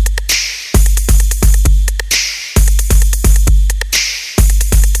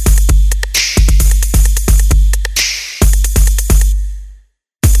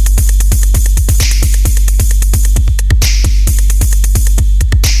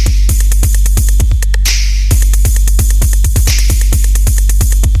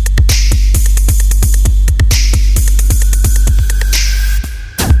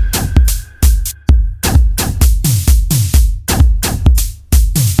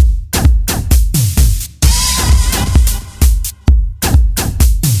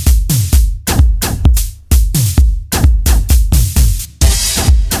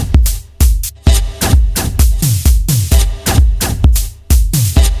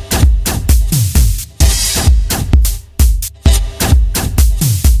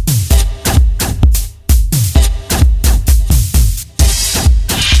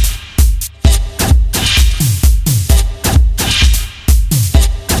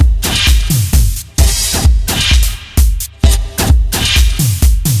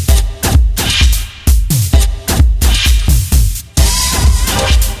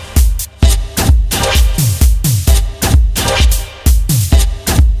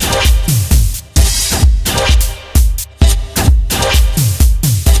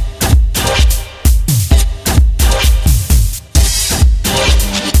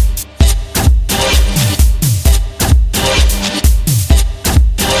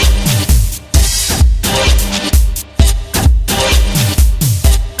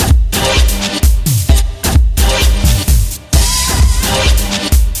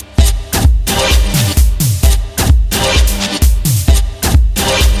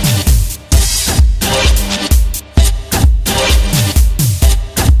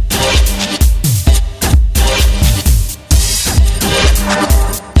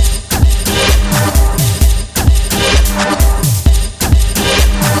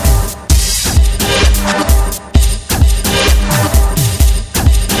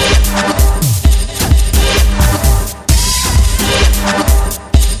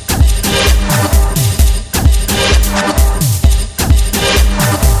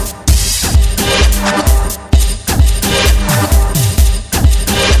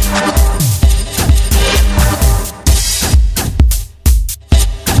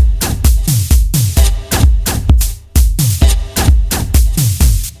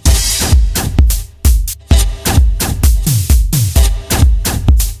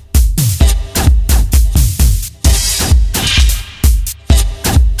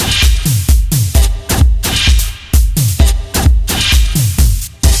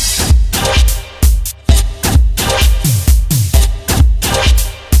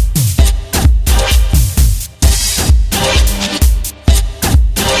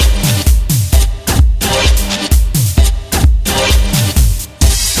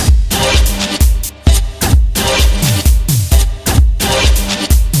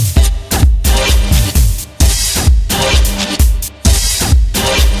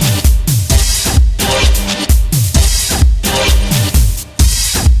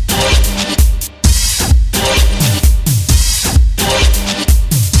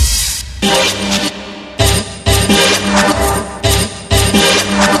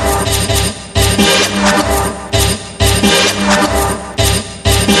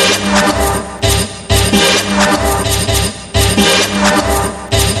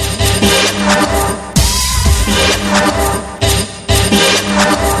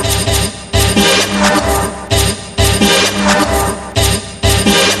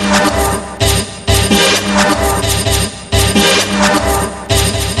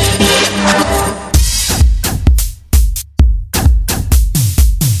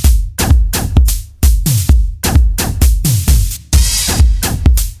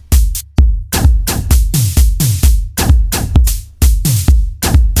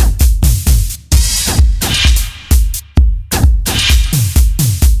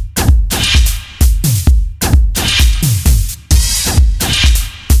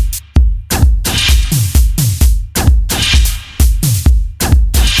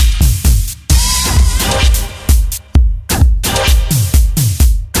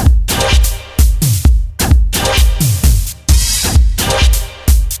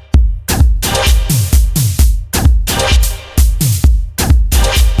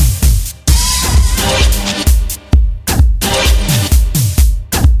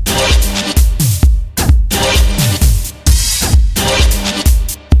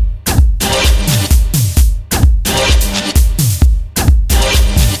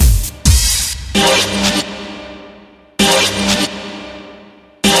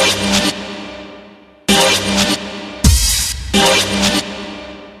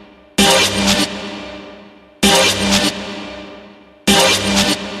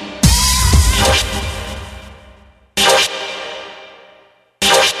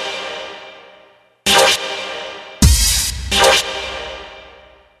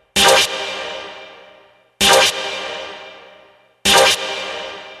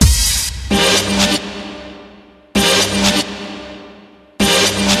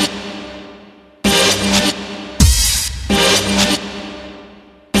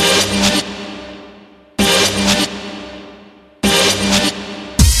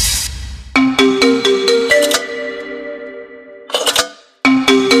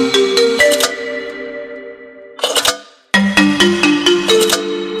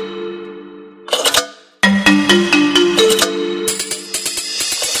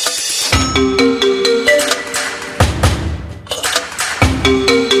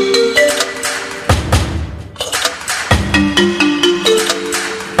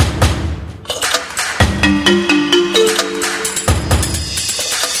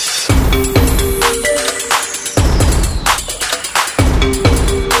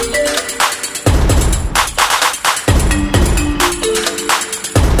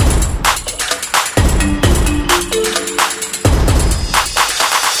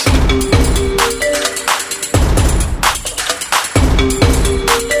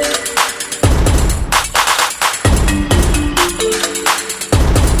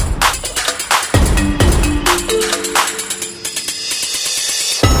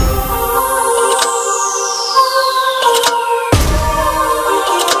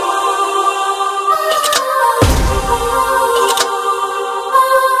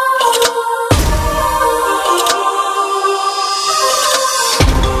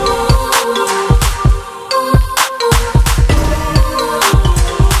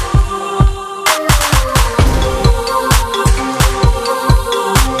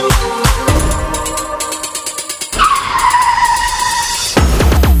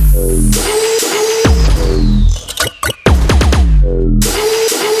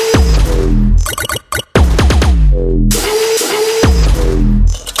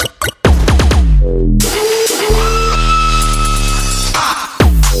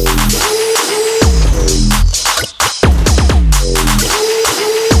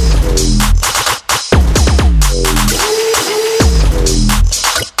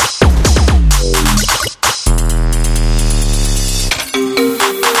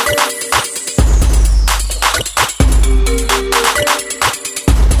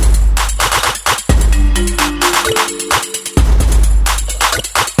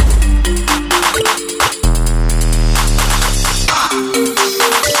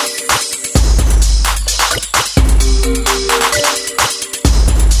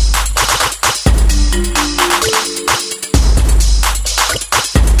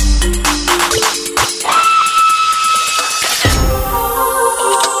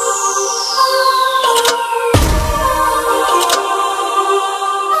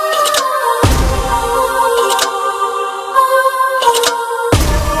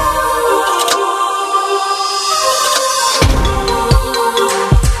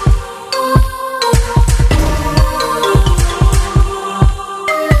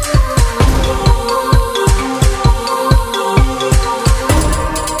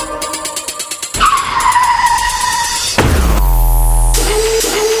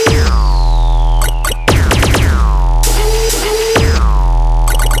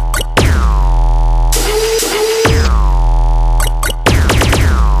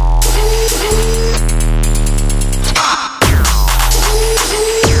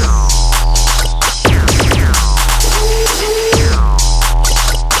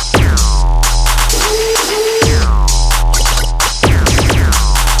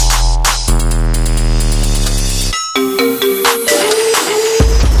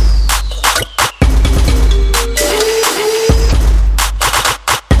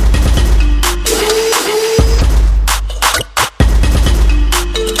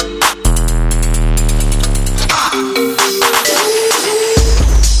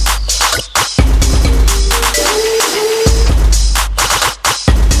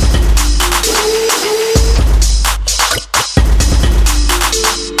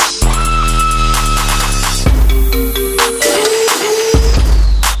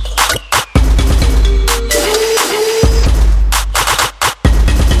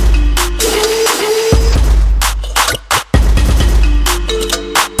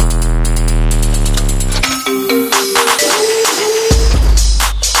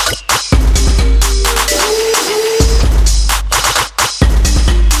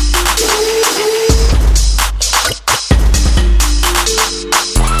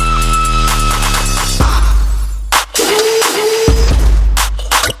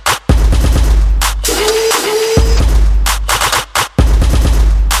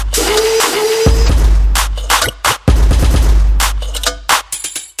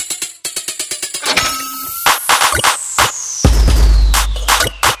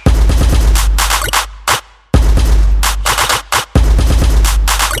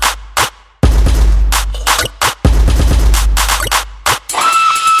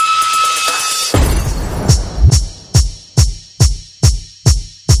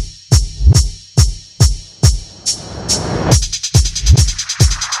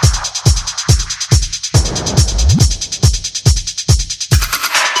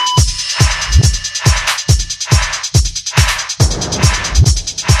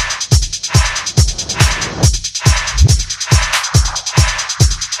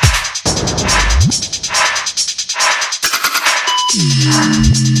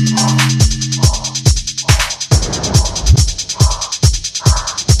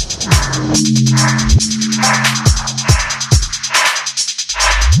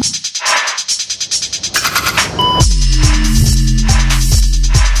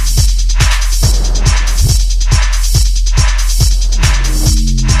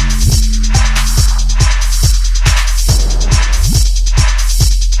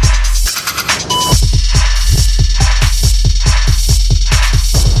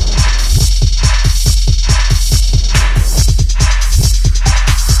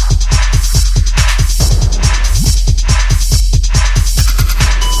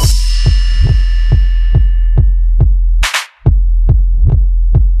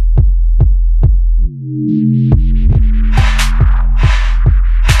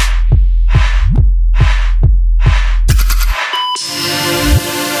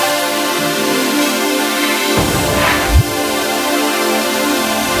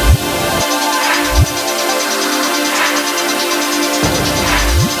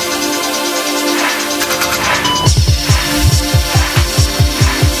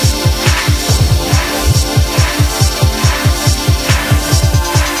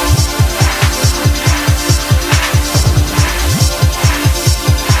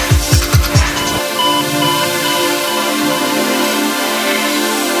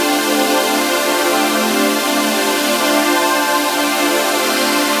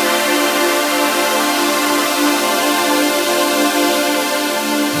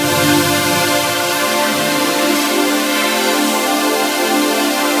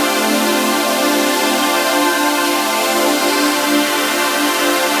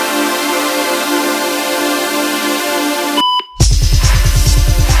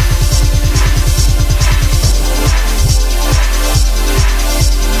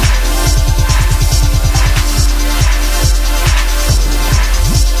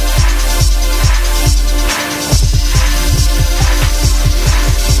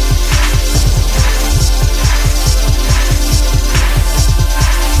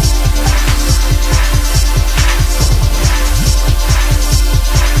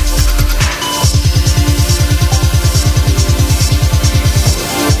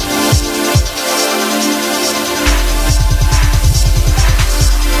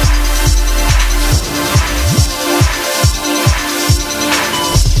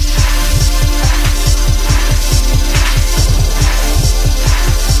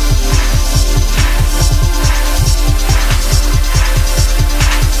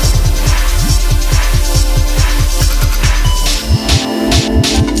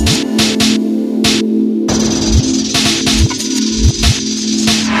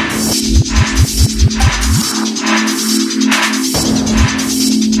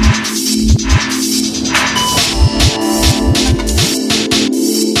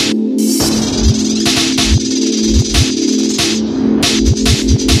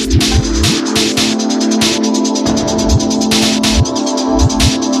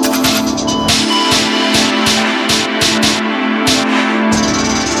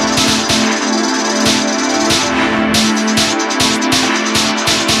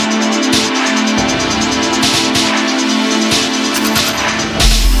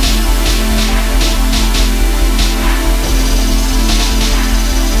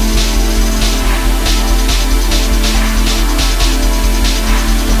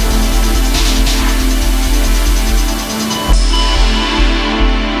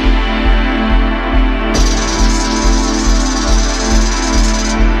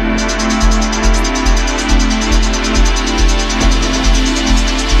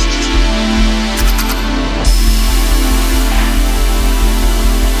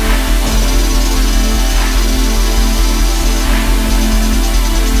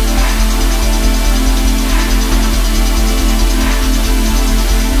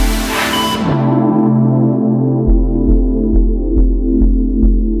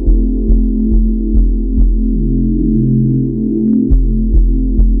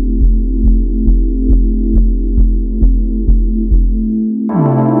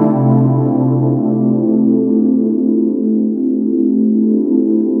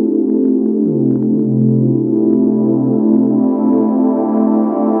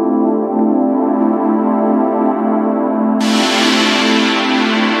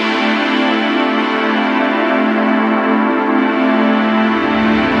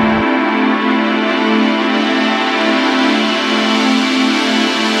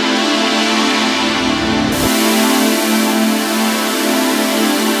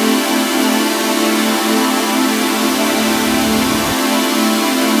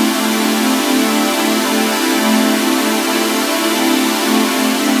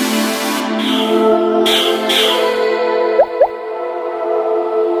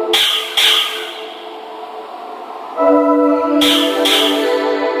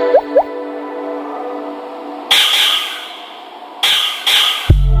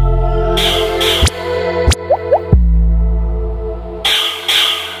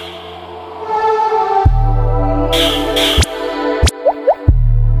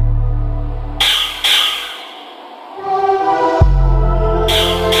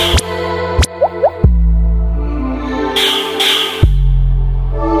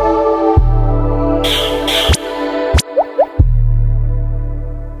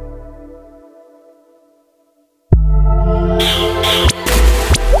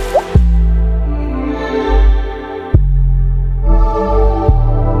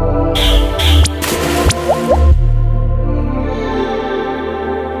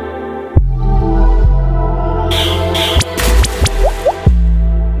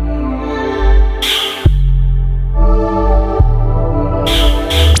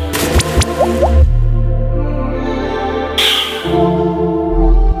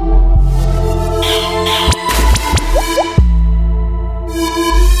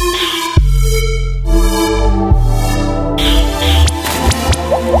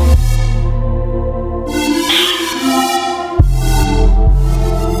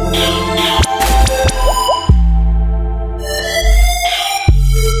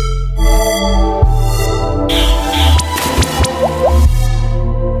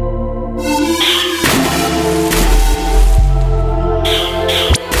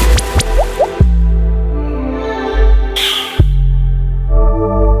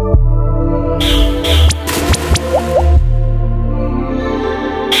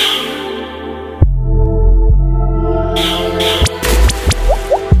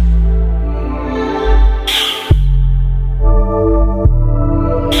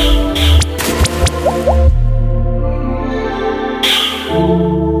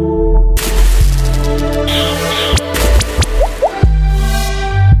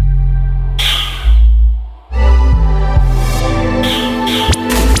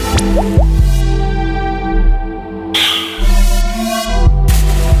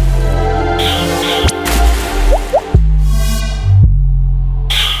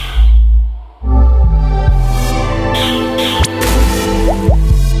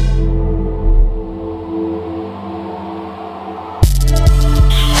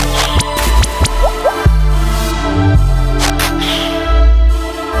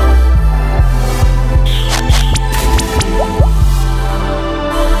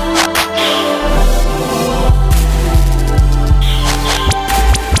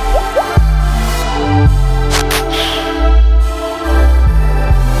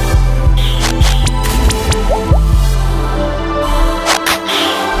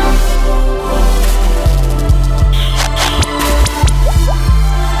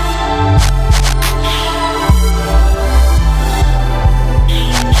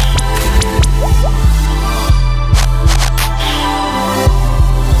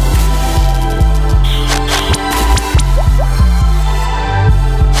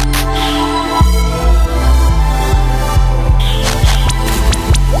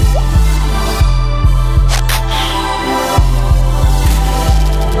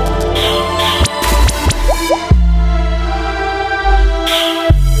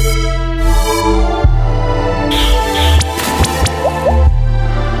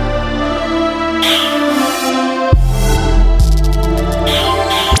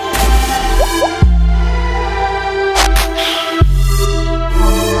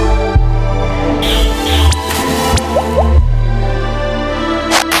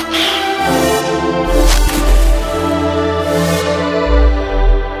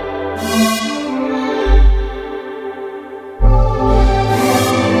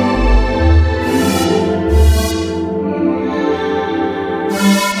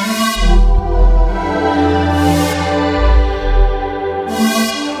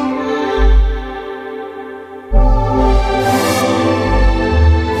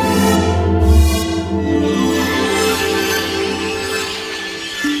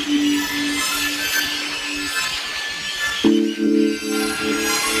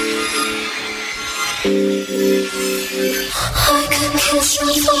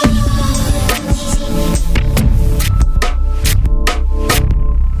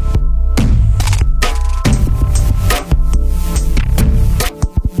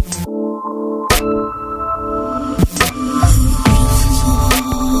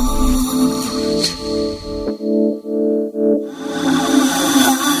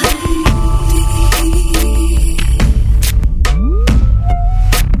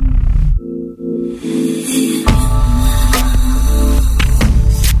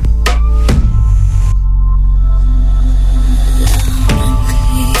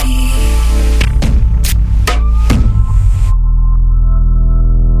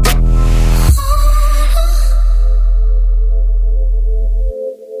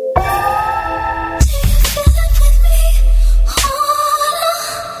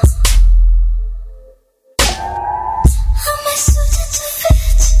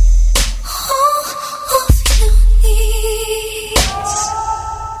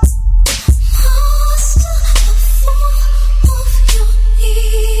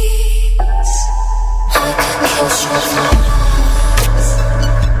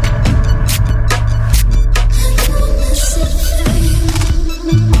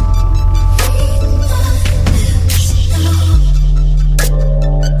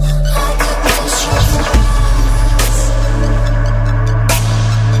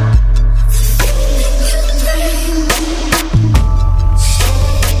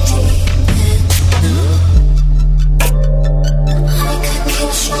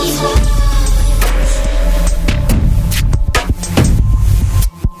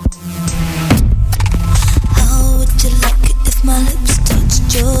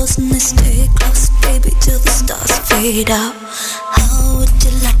 fade out. How would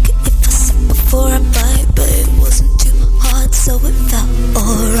you like it if I said before I bite, but it wasn't too hard, so it felt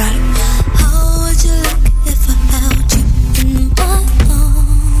alright. How would you like it if I held you in my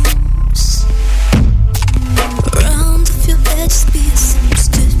arms? Round of your bed, just be a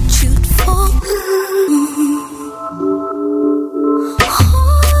substitute for harder.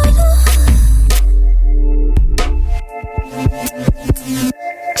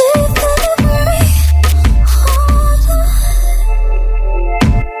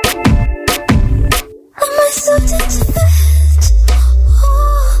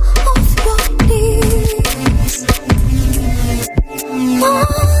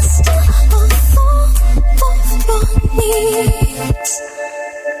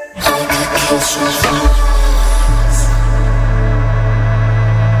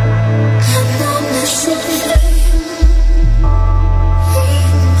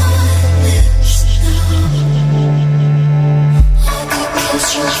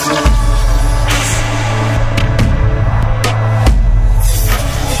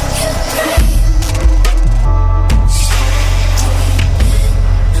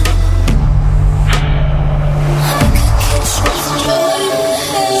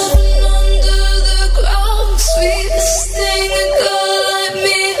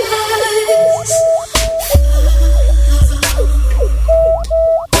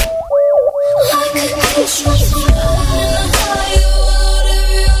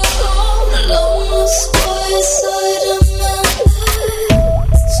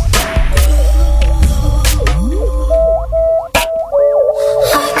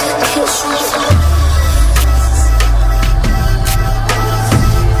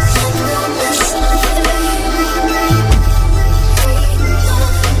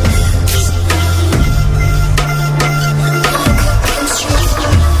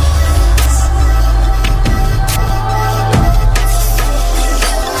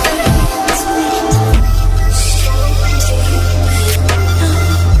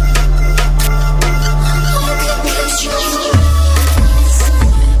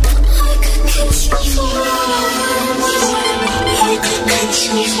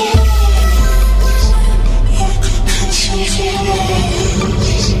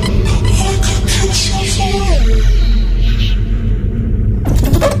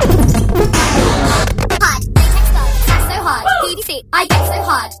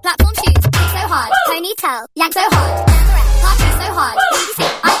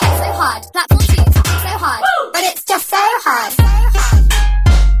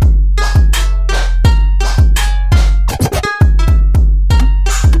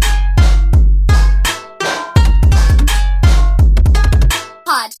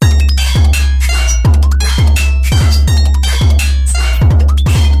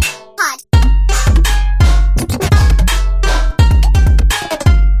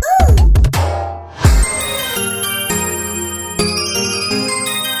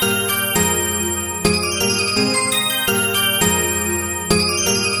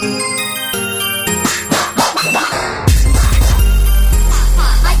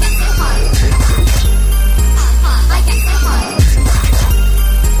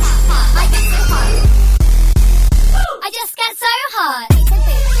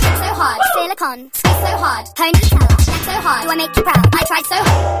 silicon, squeeze so hard, ponytail, neck so hard, do I make you proud? I tried so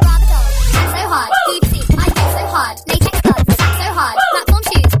hard, rubber doll, hand so hard, BBC, I go so hard, latex gloves, sack so hard, platform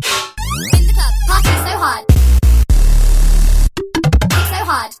shoes, in the club, party so hard, so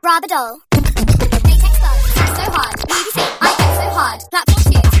hard, rubber doll, latex gloves, sack so hard, BBC, I go so hard, platform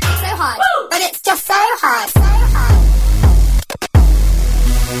shoes, so hard, but it's just so hard, so hard.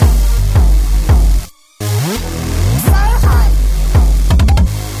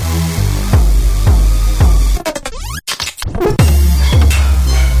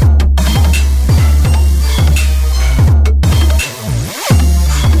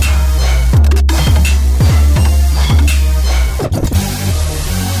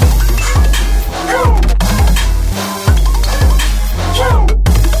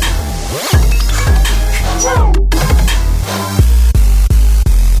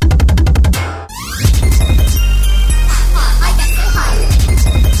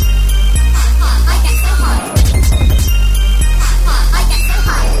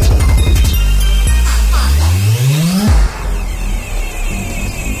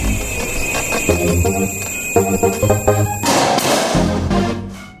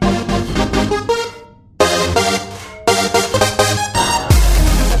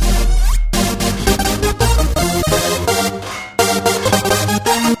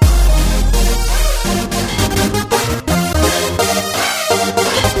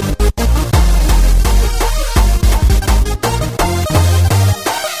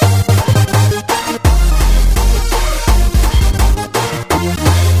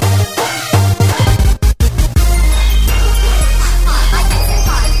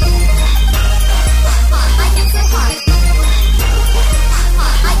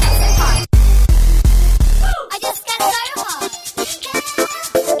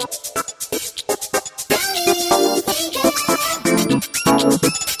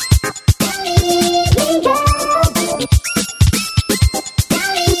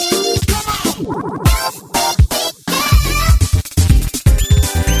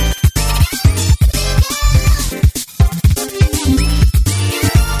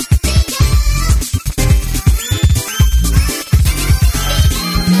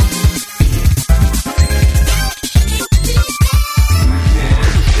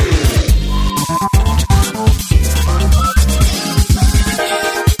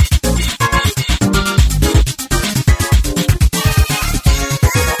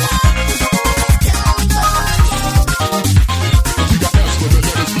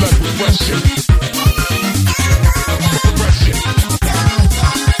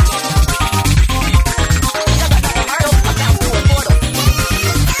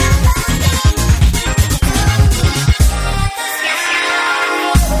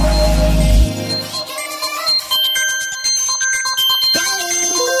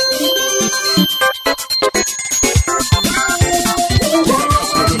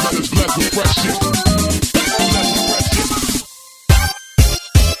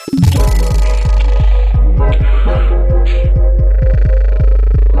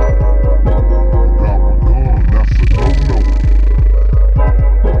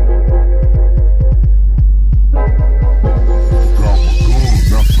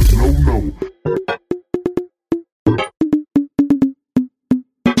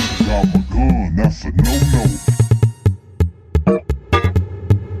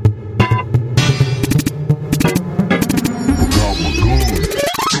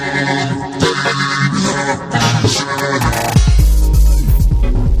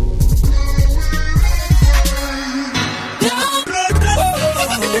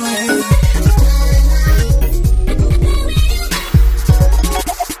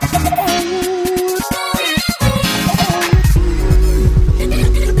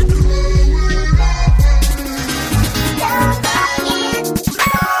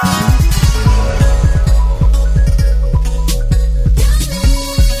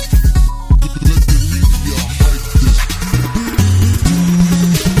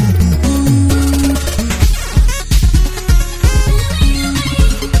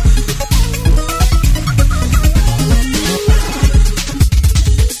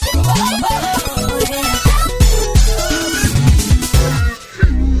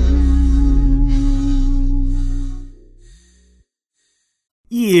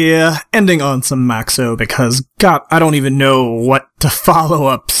 Yeah, ending on some Maxo because, God, I don't even know what to follow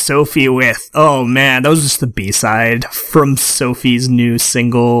up Sophie with. Oh man, that was just the B-side from Sophie's new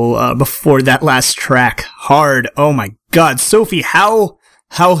single, before that last track, Hard. Oh my God, Sophie, how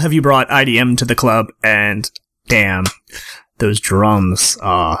have you brought IDM to the club? And damn, those drums,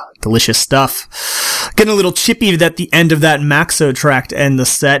 delicious stuff. Getting a little chippy at the end of that Maxo track to end the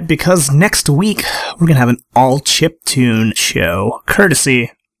set, because next week we're going to have an all chiptune show,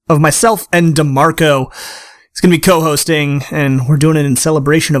 courtesy of myself and DeMarco. He's going to be co-hosting, and we're doing it in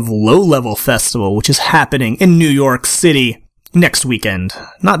celebration of Low Level Festival, which is happening in New York City next weekend.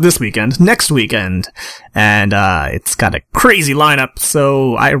 Not this weekend, next weekend. And it's got a crazy lineup,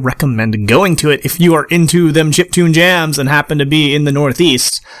 so I recommend going to it if you are into them chiptune jams and happen to be in the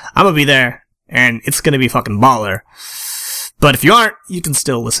Northeast. I'm going to be there. And it's gonna be fucking baller. But if you aren't, you can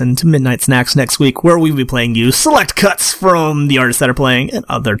still listen to Midnight Snacks next week, where we'll be playing you select cuts from the artists that are playing and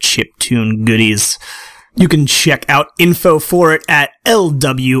other chiptune goodies. You can check out info for it at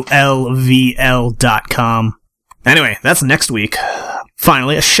lwlvl.com. Anyway, that's next week.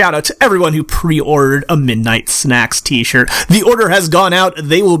 Finally, a shout out to everyone who pre-ordered a Midnight Snacks t-shirt. The order has gone out.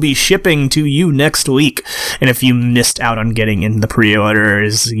 They will be shipping to you next week. And if you missed out on getting in the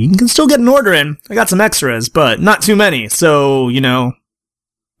pre-orders, you can still get an order in. I got some extras, but not too many. So, get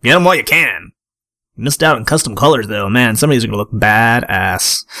them while you can. Missed out on custom colors, though. Man, some of these are going to look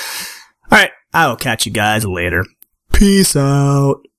badass. Alright, I will catch you guys later. Peace out.